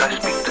June. Could I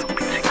speak to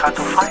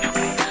Pizzicato 5,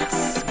 please?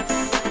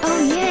 Oh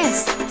yes,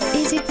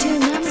 Easy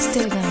June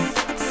Amsterdam.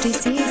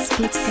 This is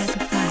Pizzicato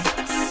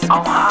 5.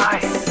 Oh, hi.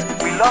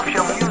 We love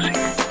your music.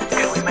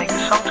 Can we make a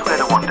song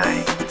together one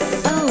day?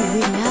 Oh,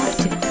 we'd love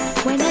to.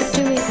 Why not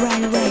do it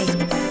right away?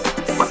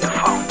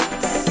 Wonderful.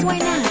 Why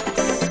not?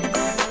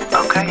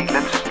 Okay,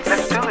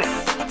 let's do it.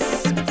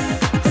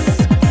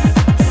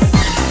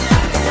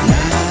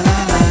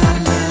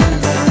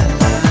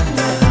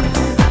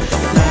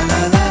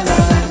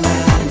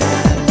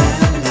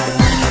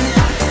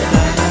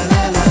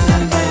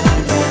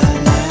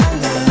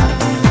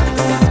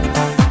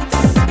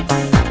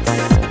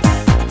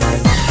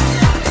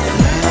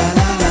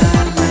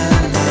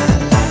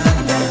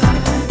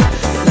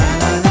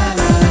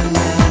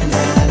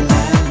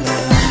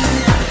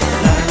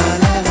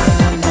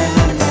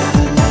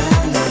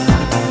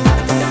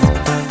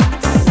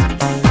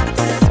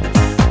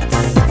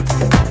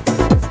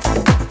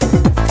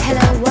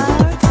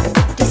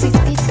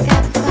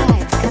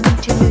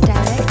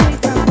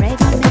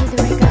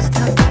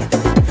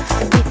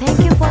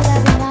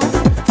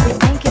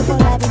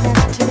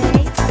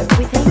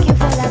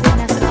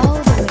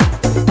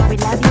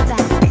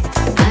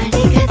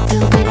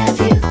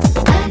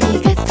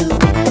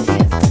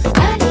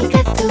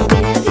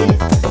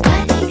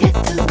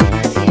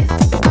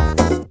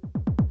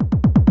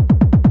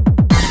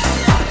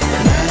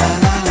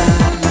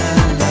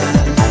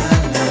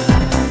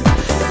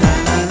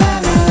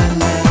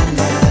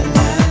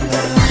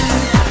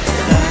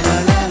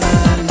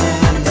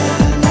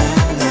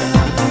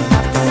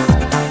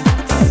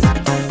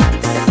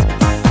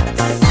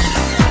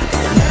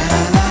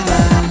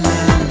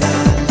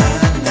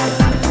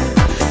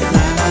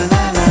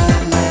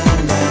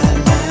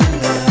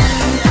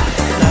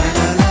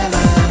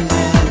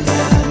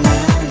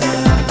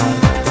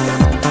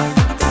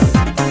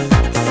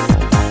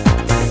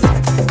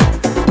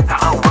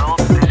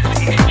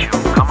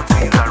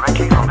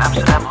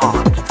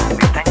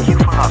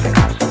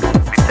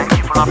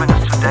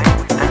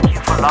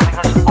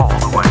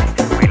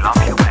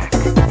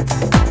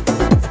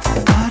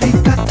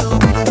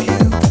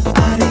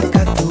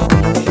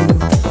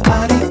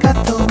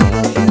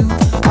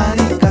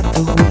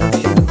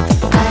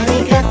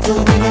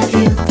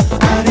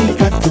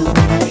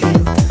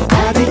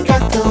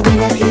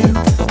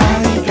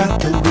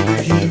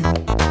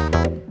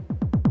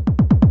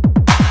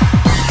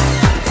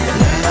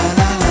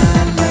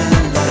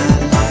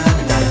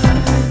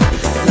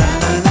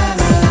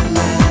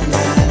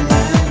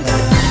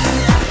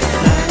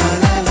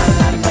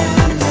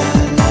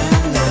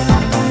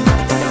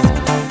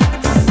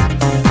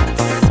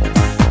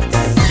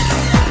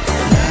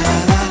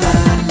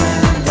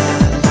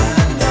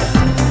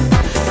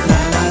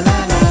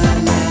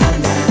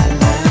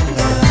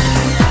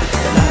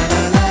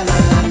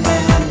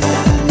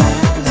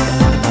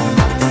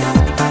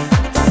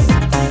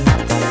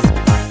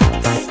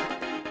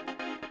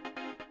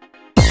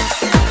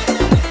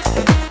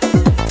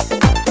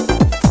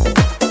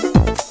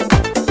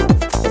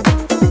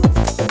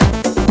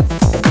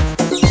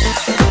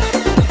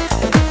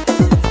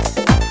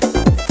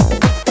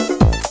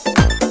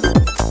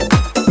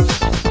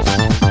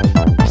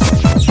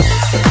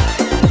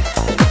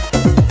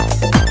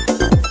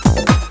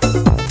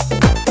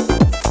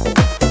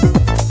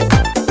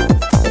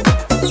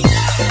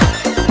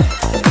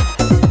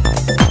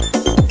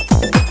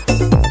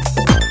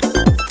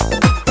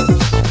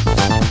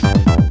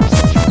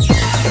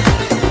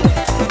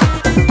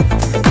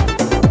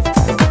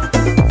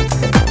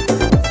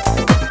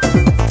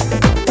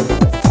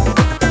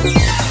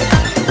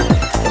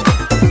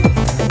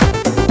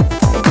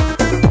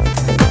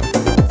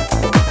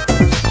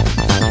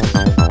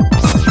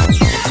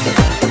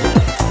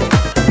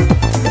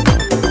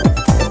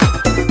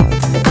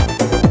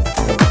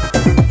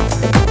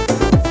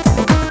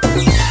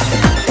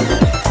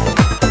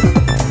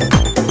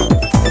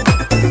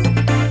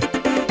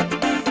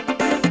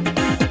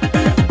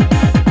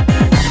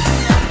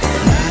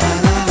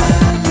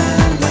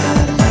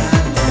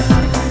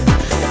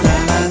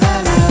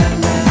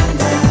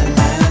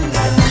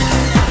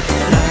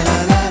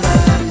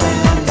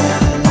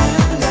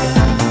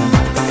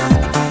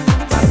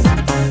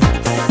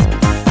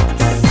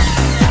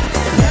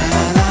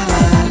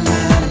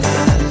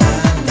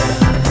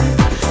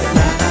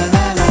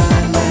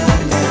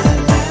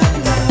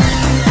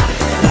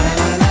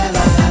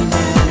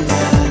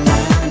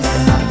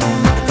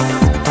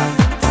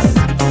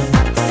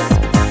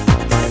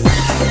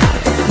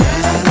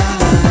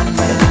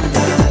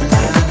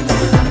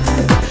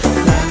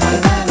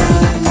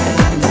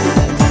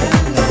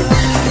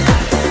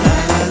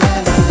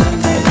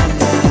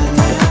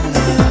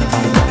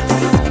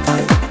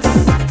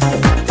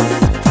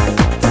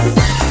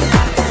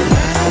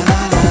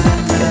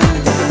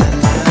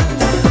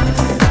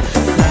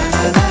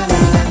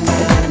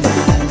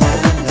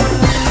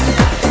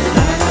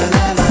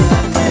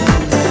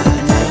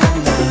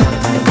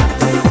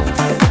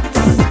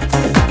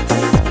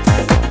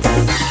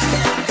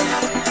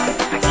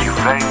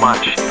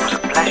 much. It was a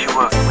pleasure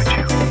working with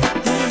you.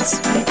 Yes,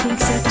 I think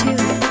so too.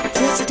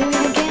 Let's do it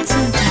again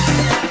sometime.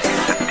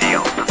 It's a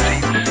deal, it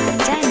seems.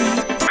 じゃあね。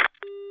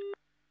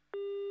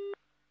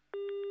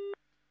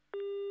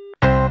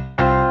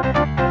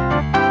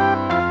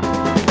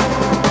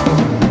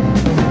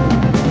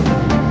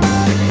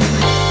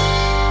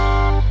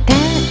太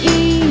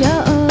陽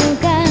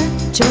が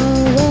ちょ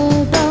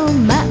うど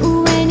真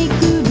上に来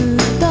る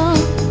と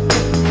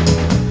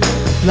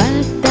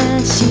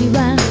私は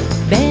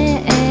ベ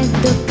ッ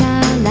ドか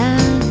ら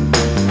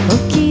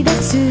起き出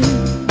す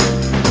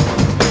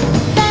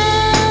大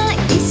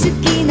好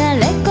きなレ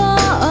コ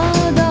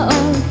ードを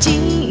小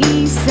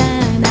さ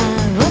な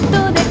音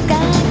でか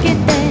け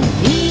て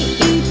い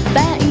っぱ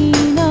い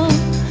の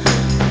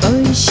美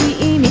味し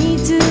い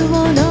水を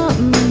飲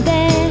んで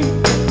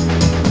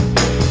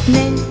猫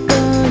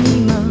に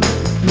も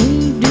ミ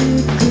ル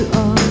クを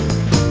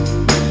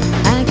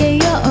あげ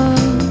よう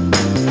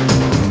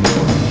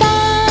大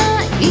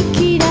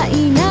嫌い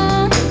な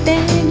テ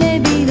レ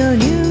ビのニ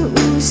ュー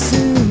ス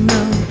の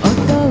音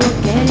を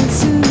消す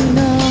の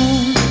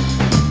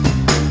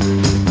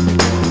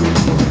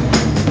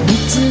い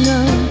つの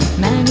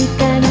間にか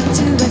夏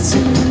は過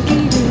ぎ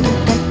る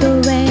たと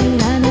え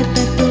あなた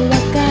と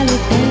別れ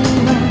て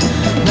も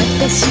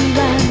私は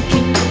きっ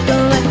と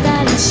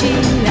新しい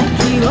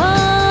秋を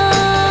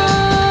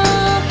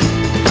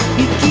生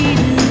きる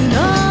の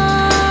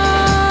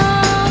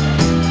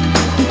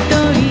一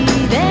人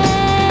で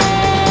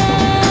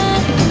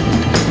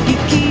生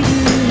きる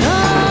の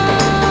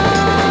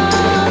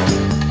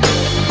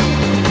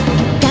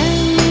神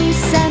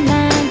様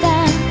が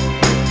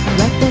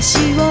私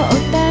をお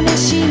試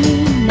しに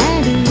な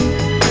る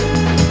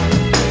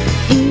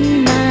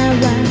今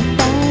は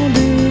多分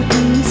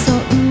そ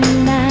ん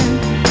な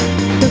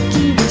時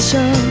でしょ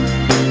う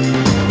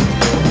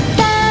大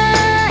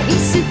好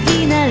き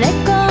なレ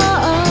コー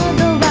ド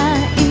は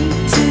い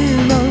つ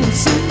もす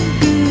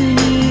ぐに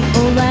終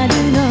わる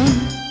の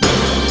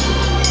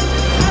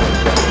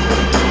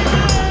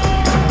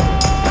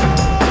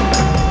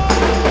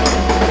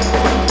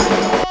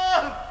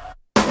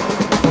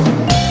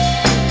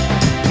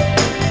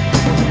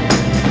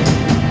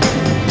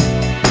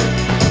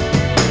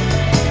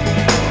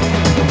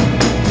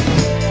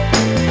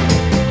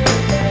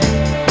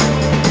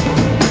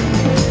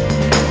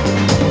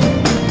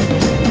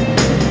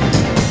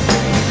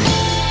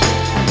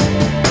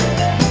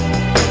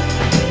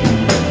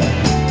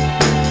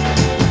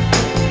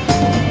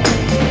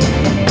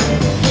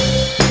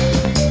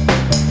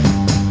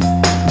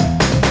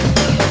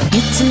い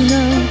つの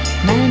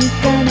間に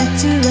か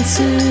夏は過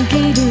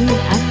ぎる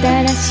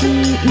新し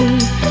い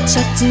シ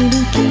ャツに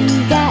着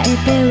替え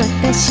て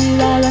私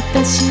は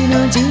私の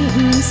人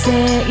生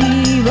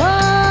を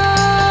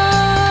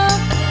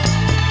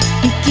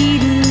生き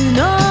るの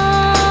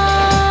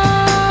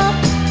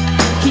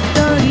一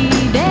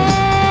人で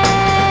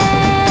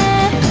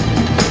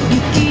生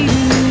きる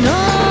の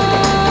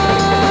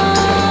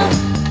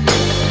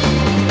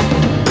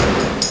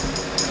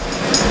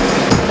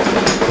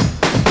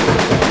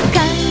神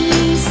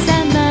様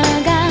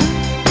が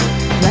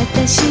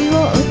私を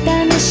お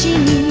試しに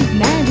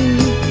なる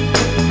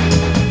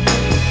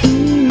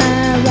今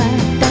は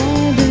多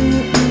分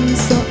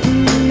そ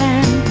んな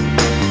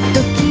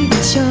時で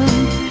しょう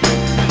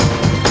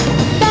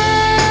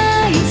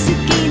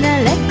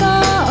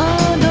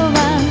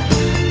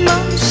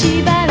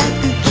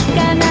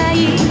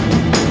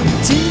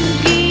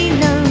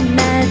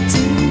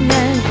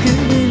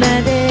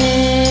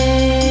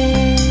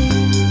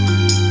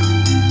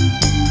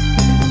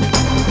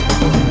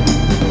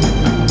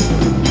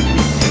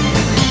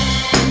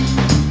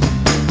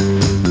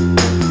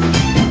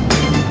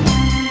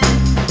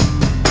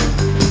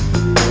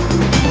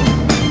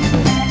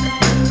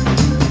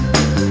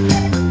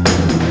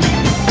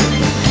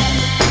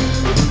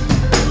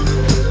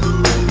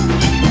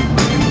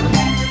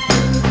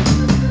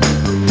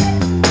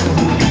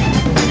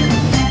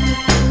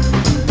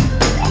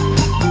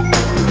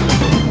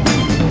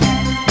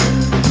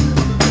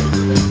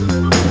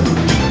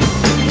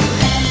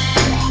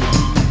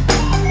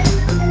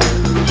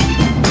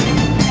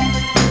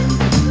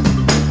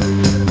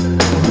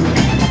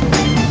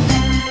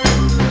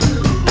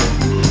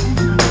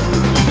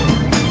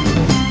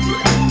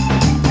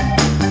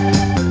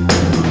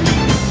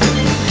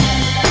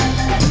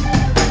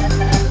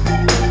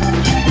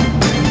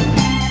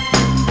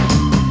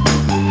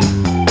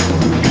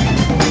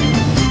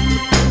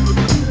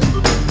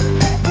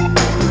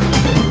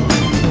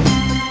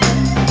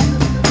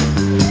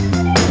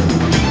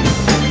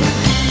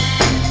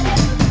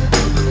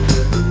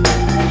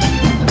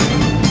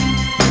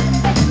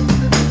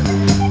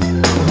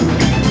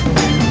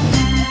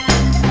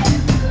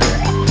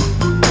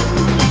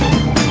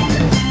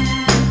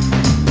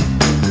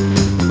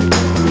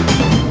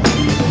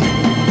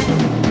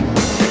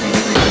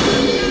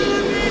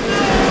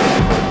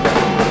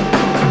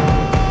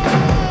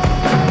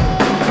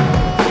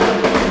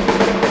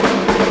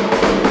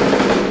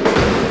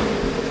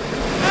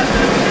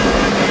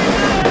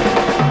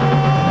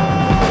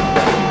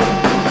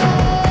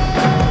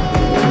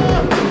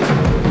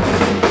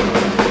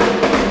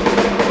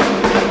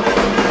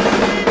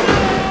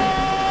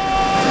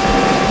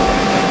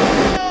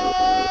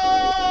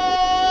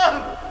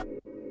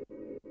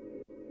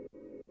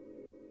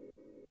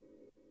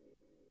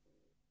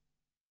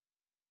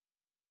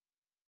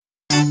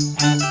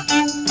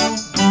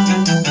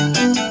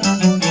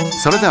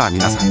それでは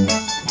皆さん、ま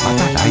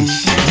た来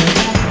週。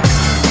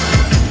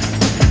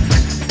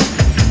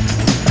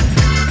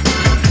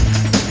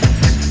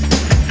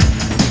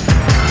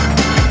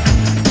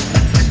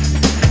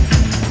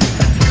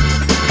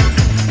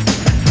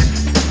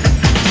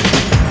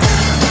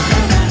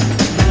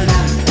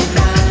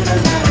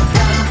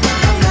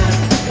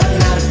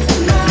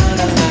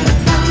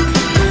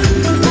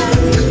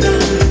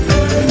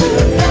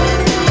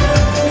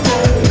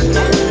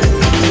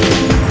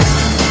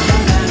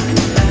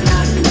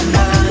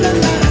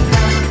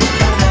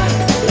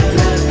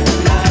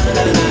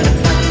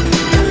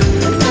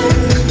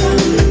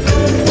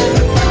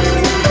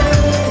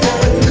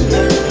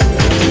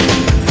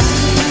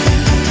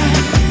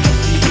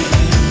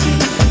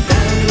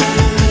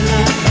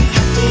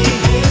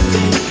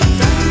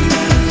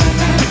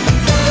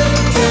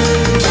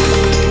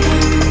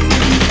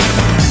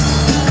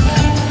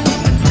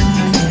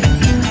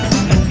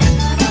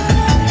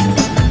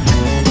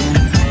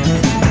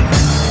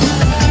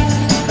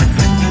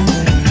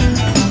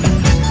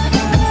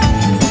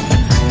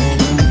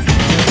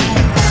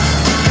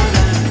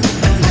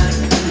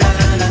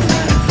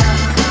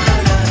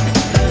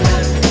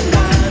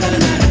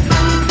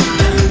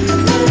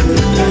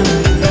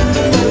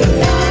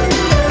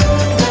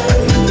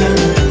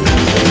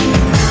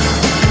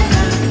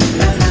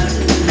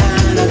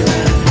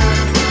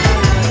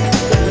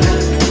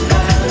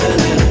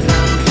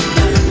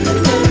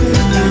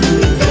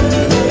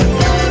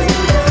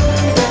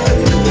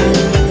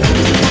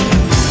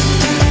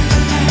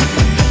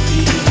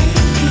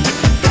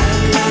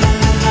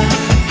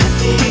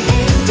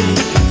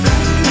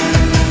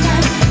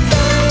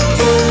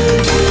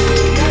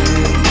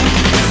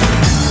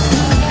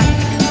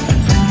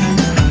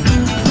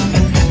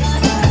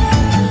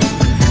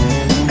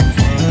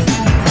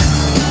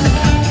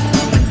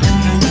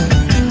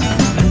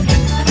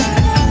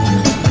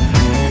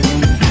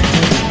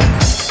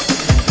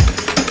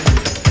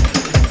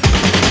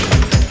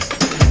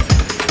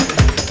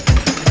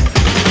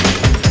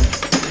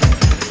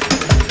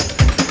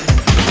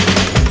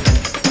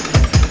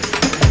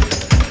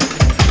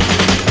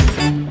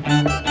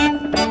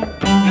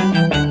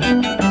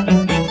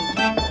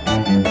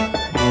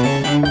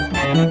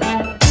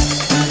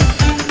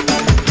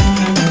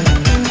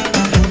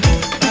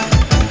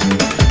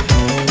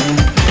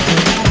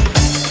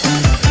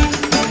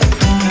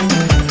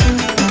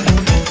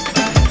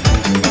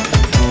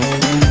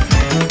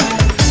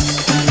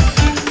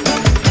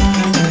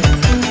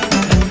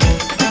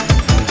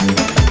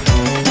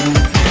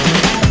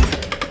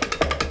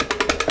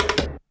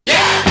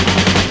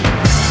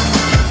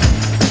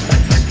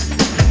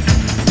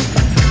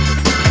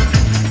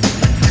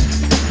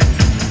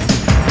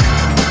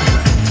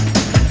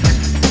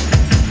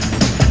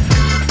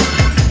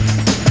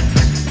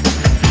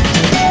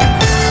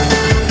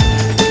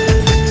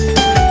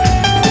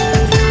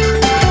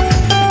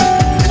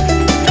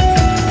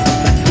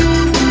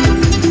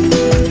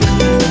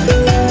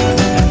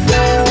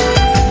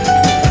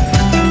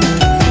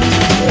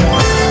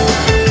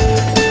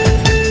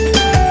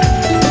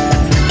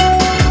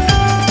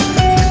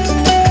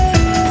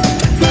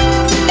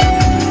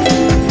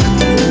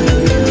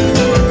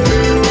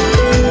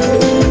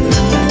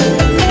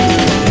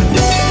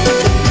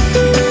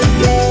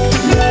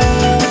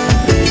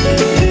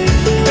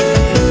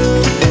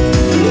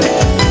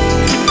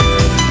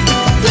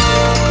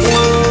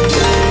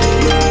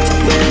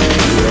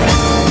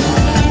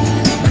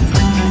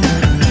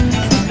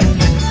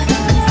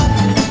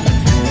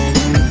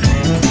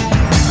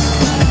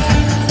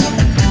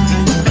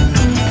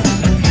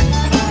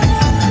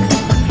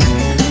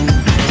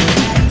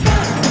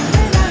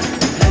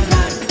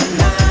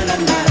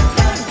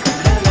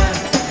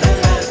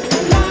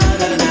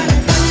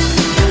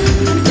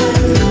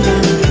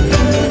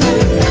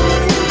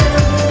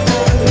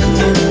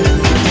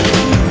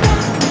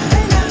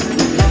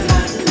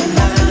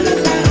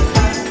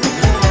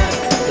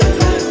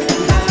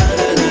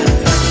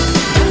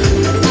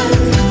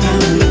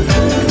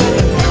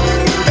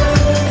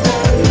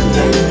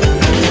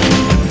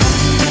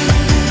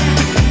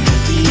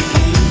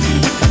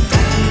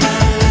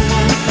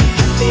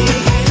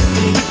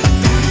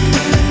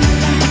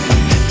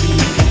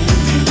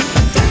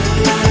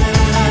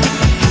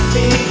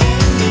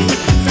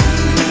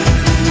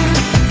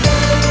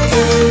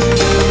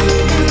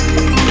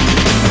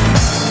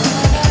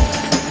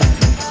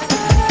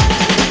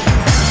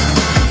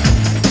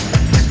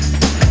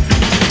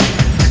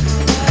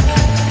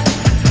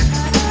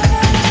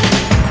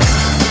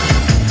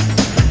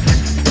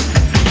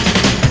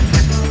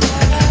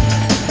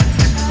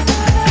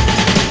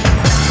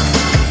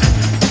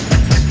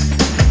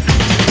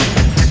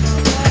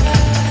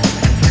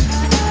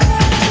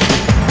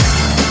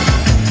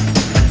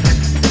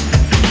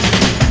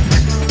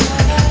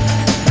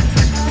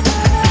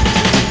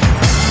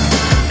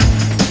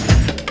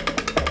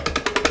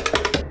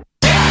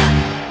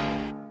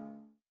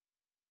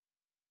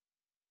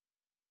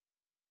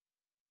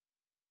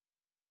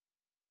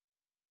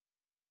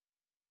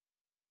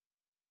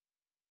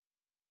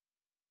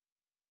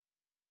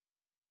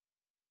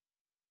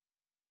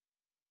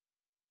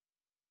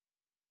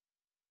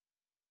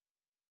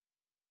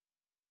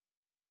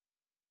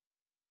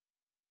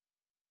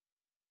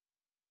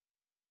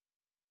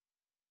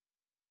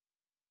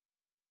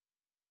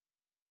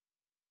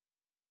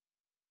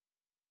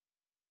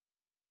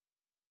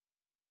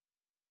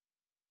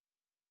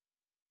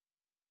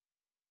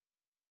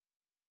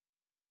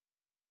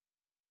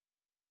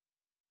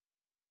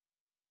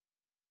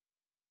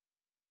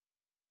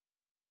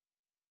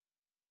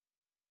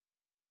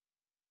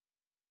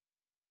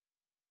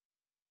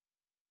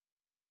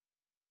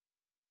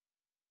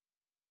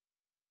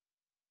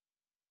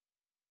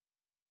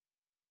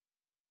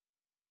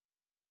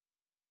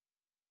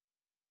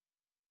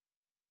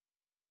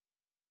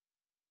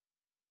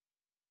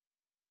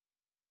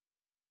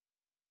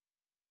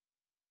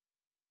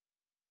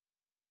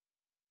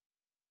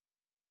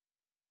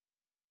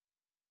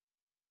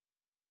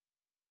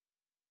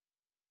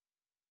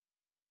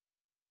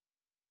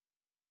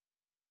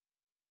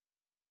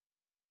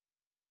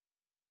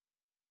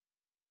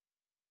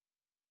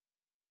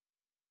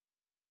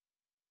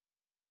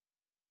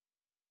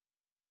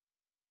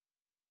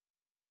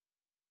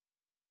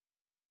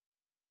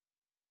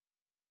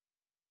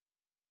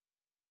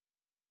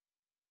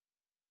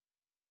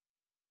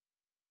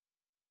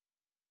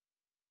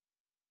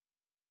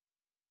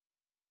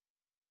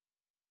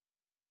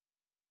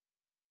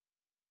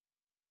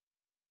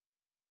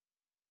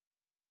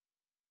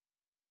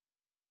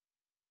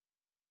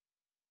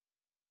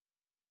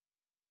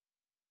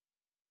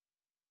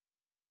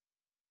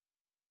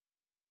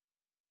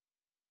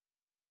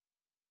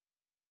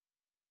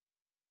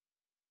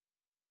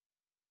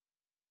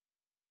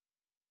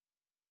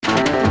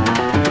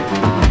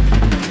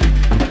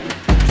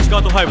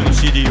5の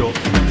CD を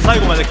最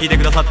後まで聴いて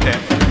くださって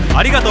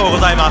ありがとうご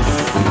ざいま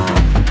す。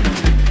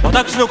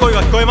私の声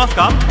が聞こえます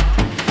か？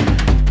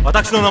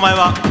私の名前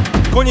は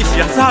小西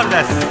康晴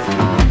で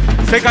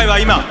す。世界は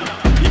今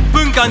1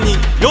分間に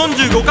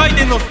45回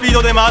転のスピー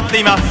ドで回って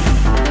います。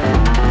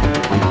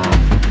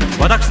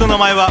私の名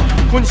前は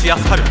小西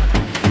康晴。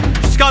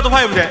ピチカート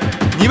5で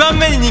2番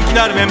目に人気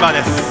のあるメンバー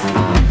です。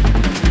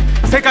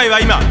世界は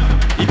今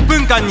1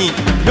分間に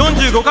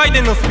45回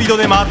転のスピード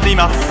で回ってい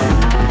ます。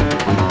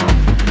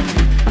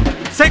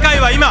世界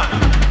は今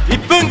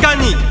1分間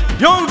に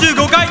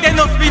45回転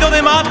のスピード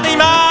で回ってい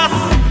ま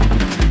す。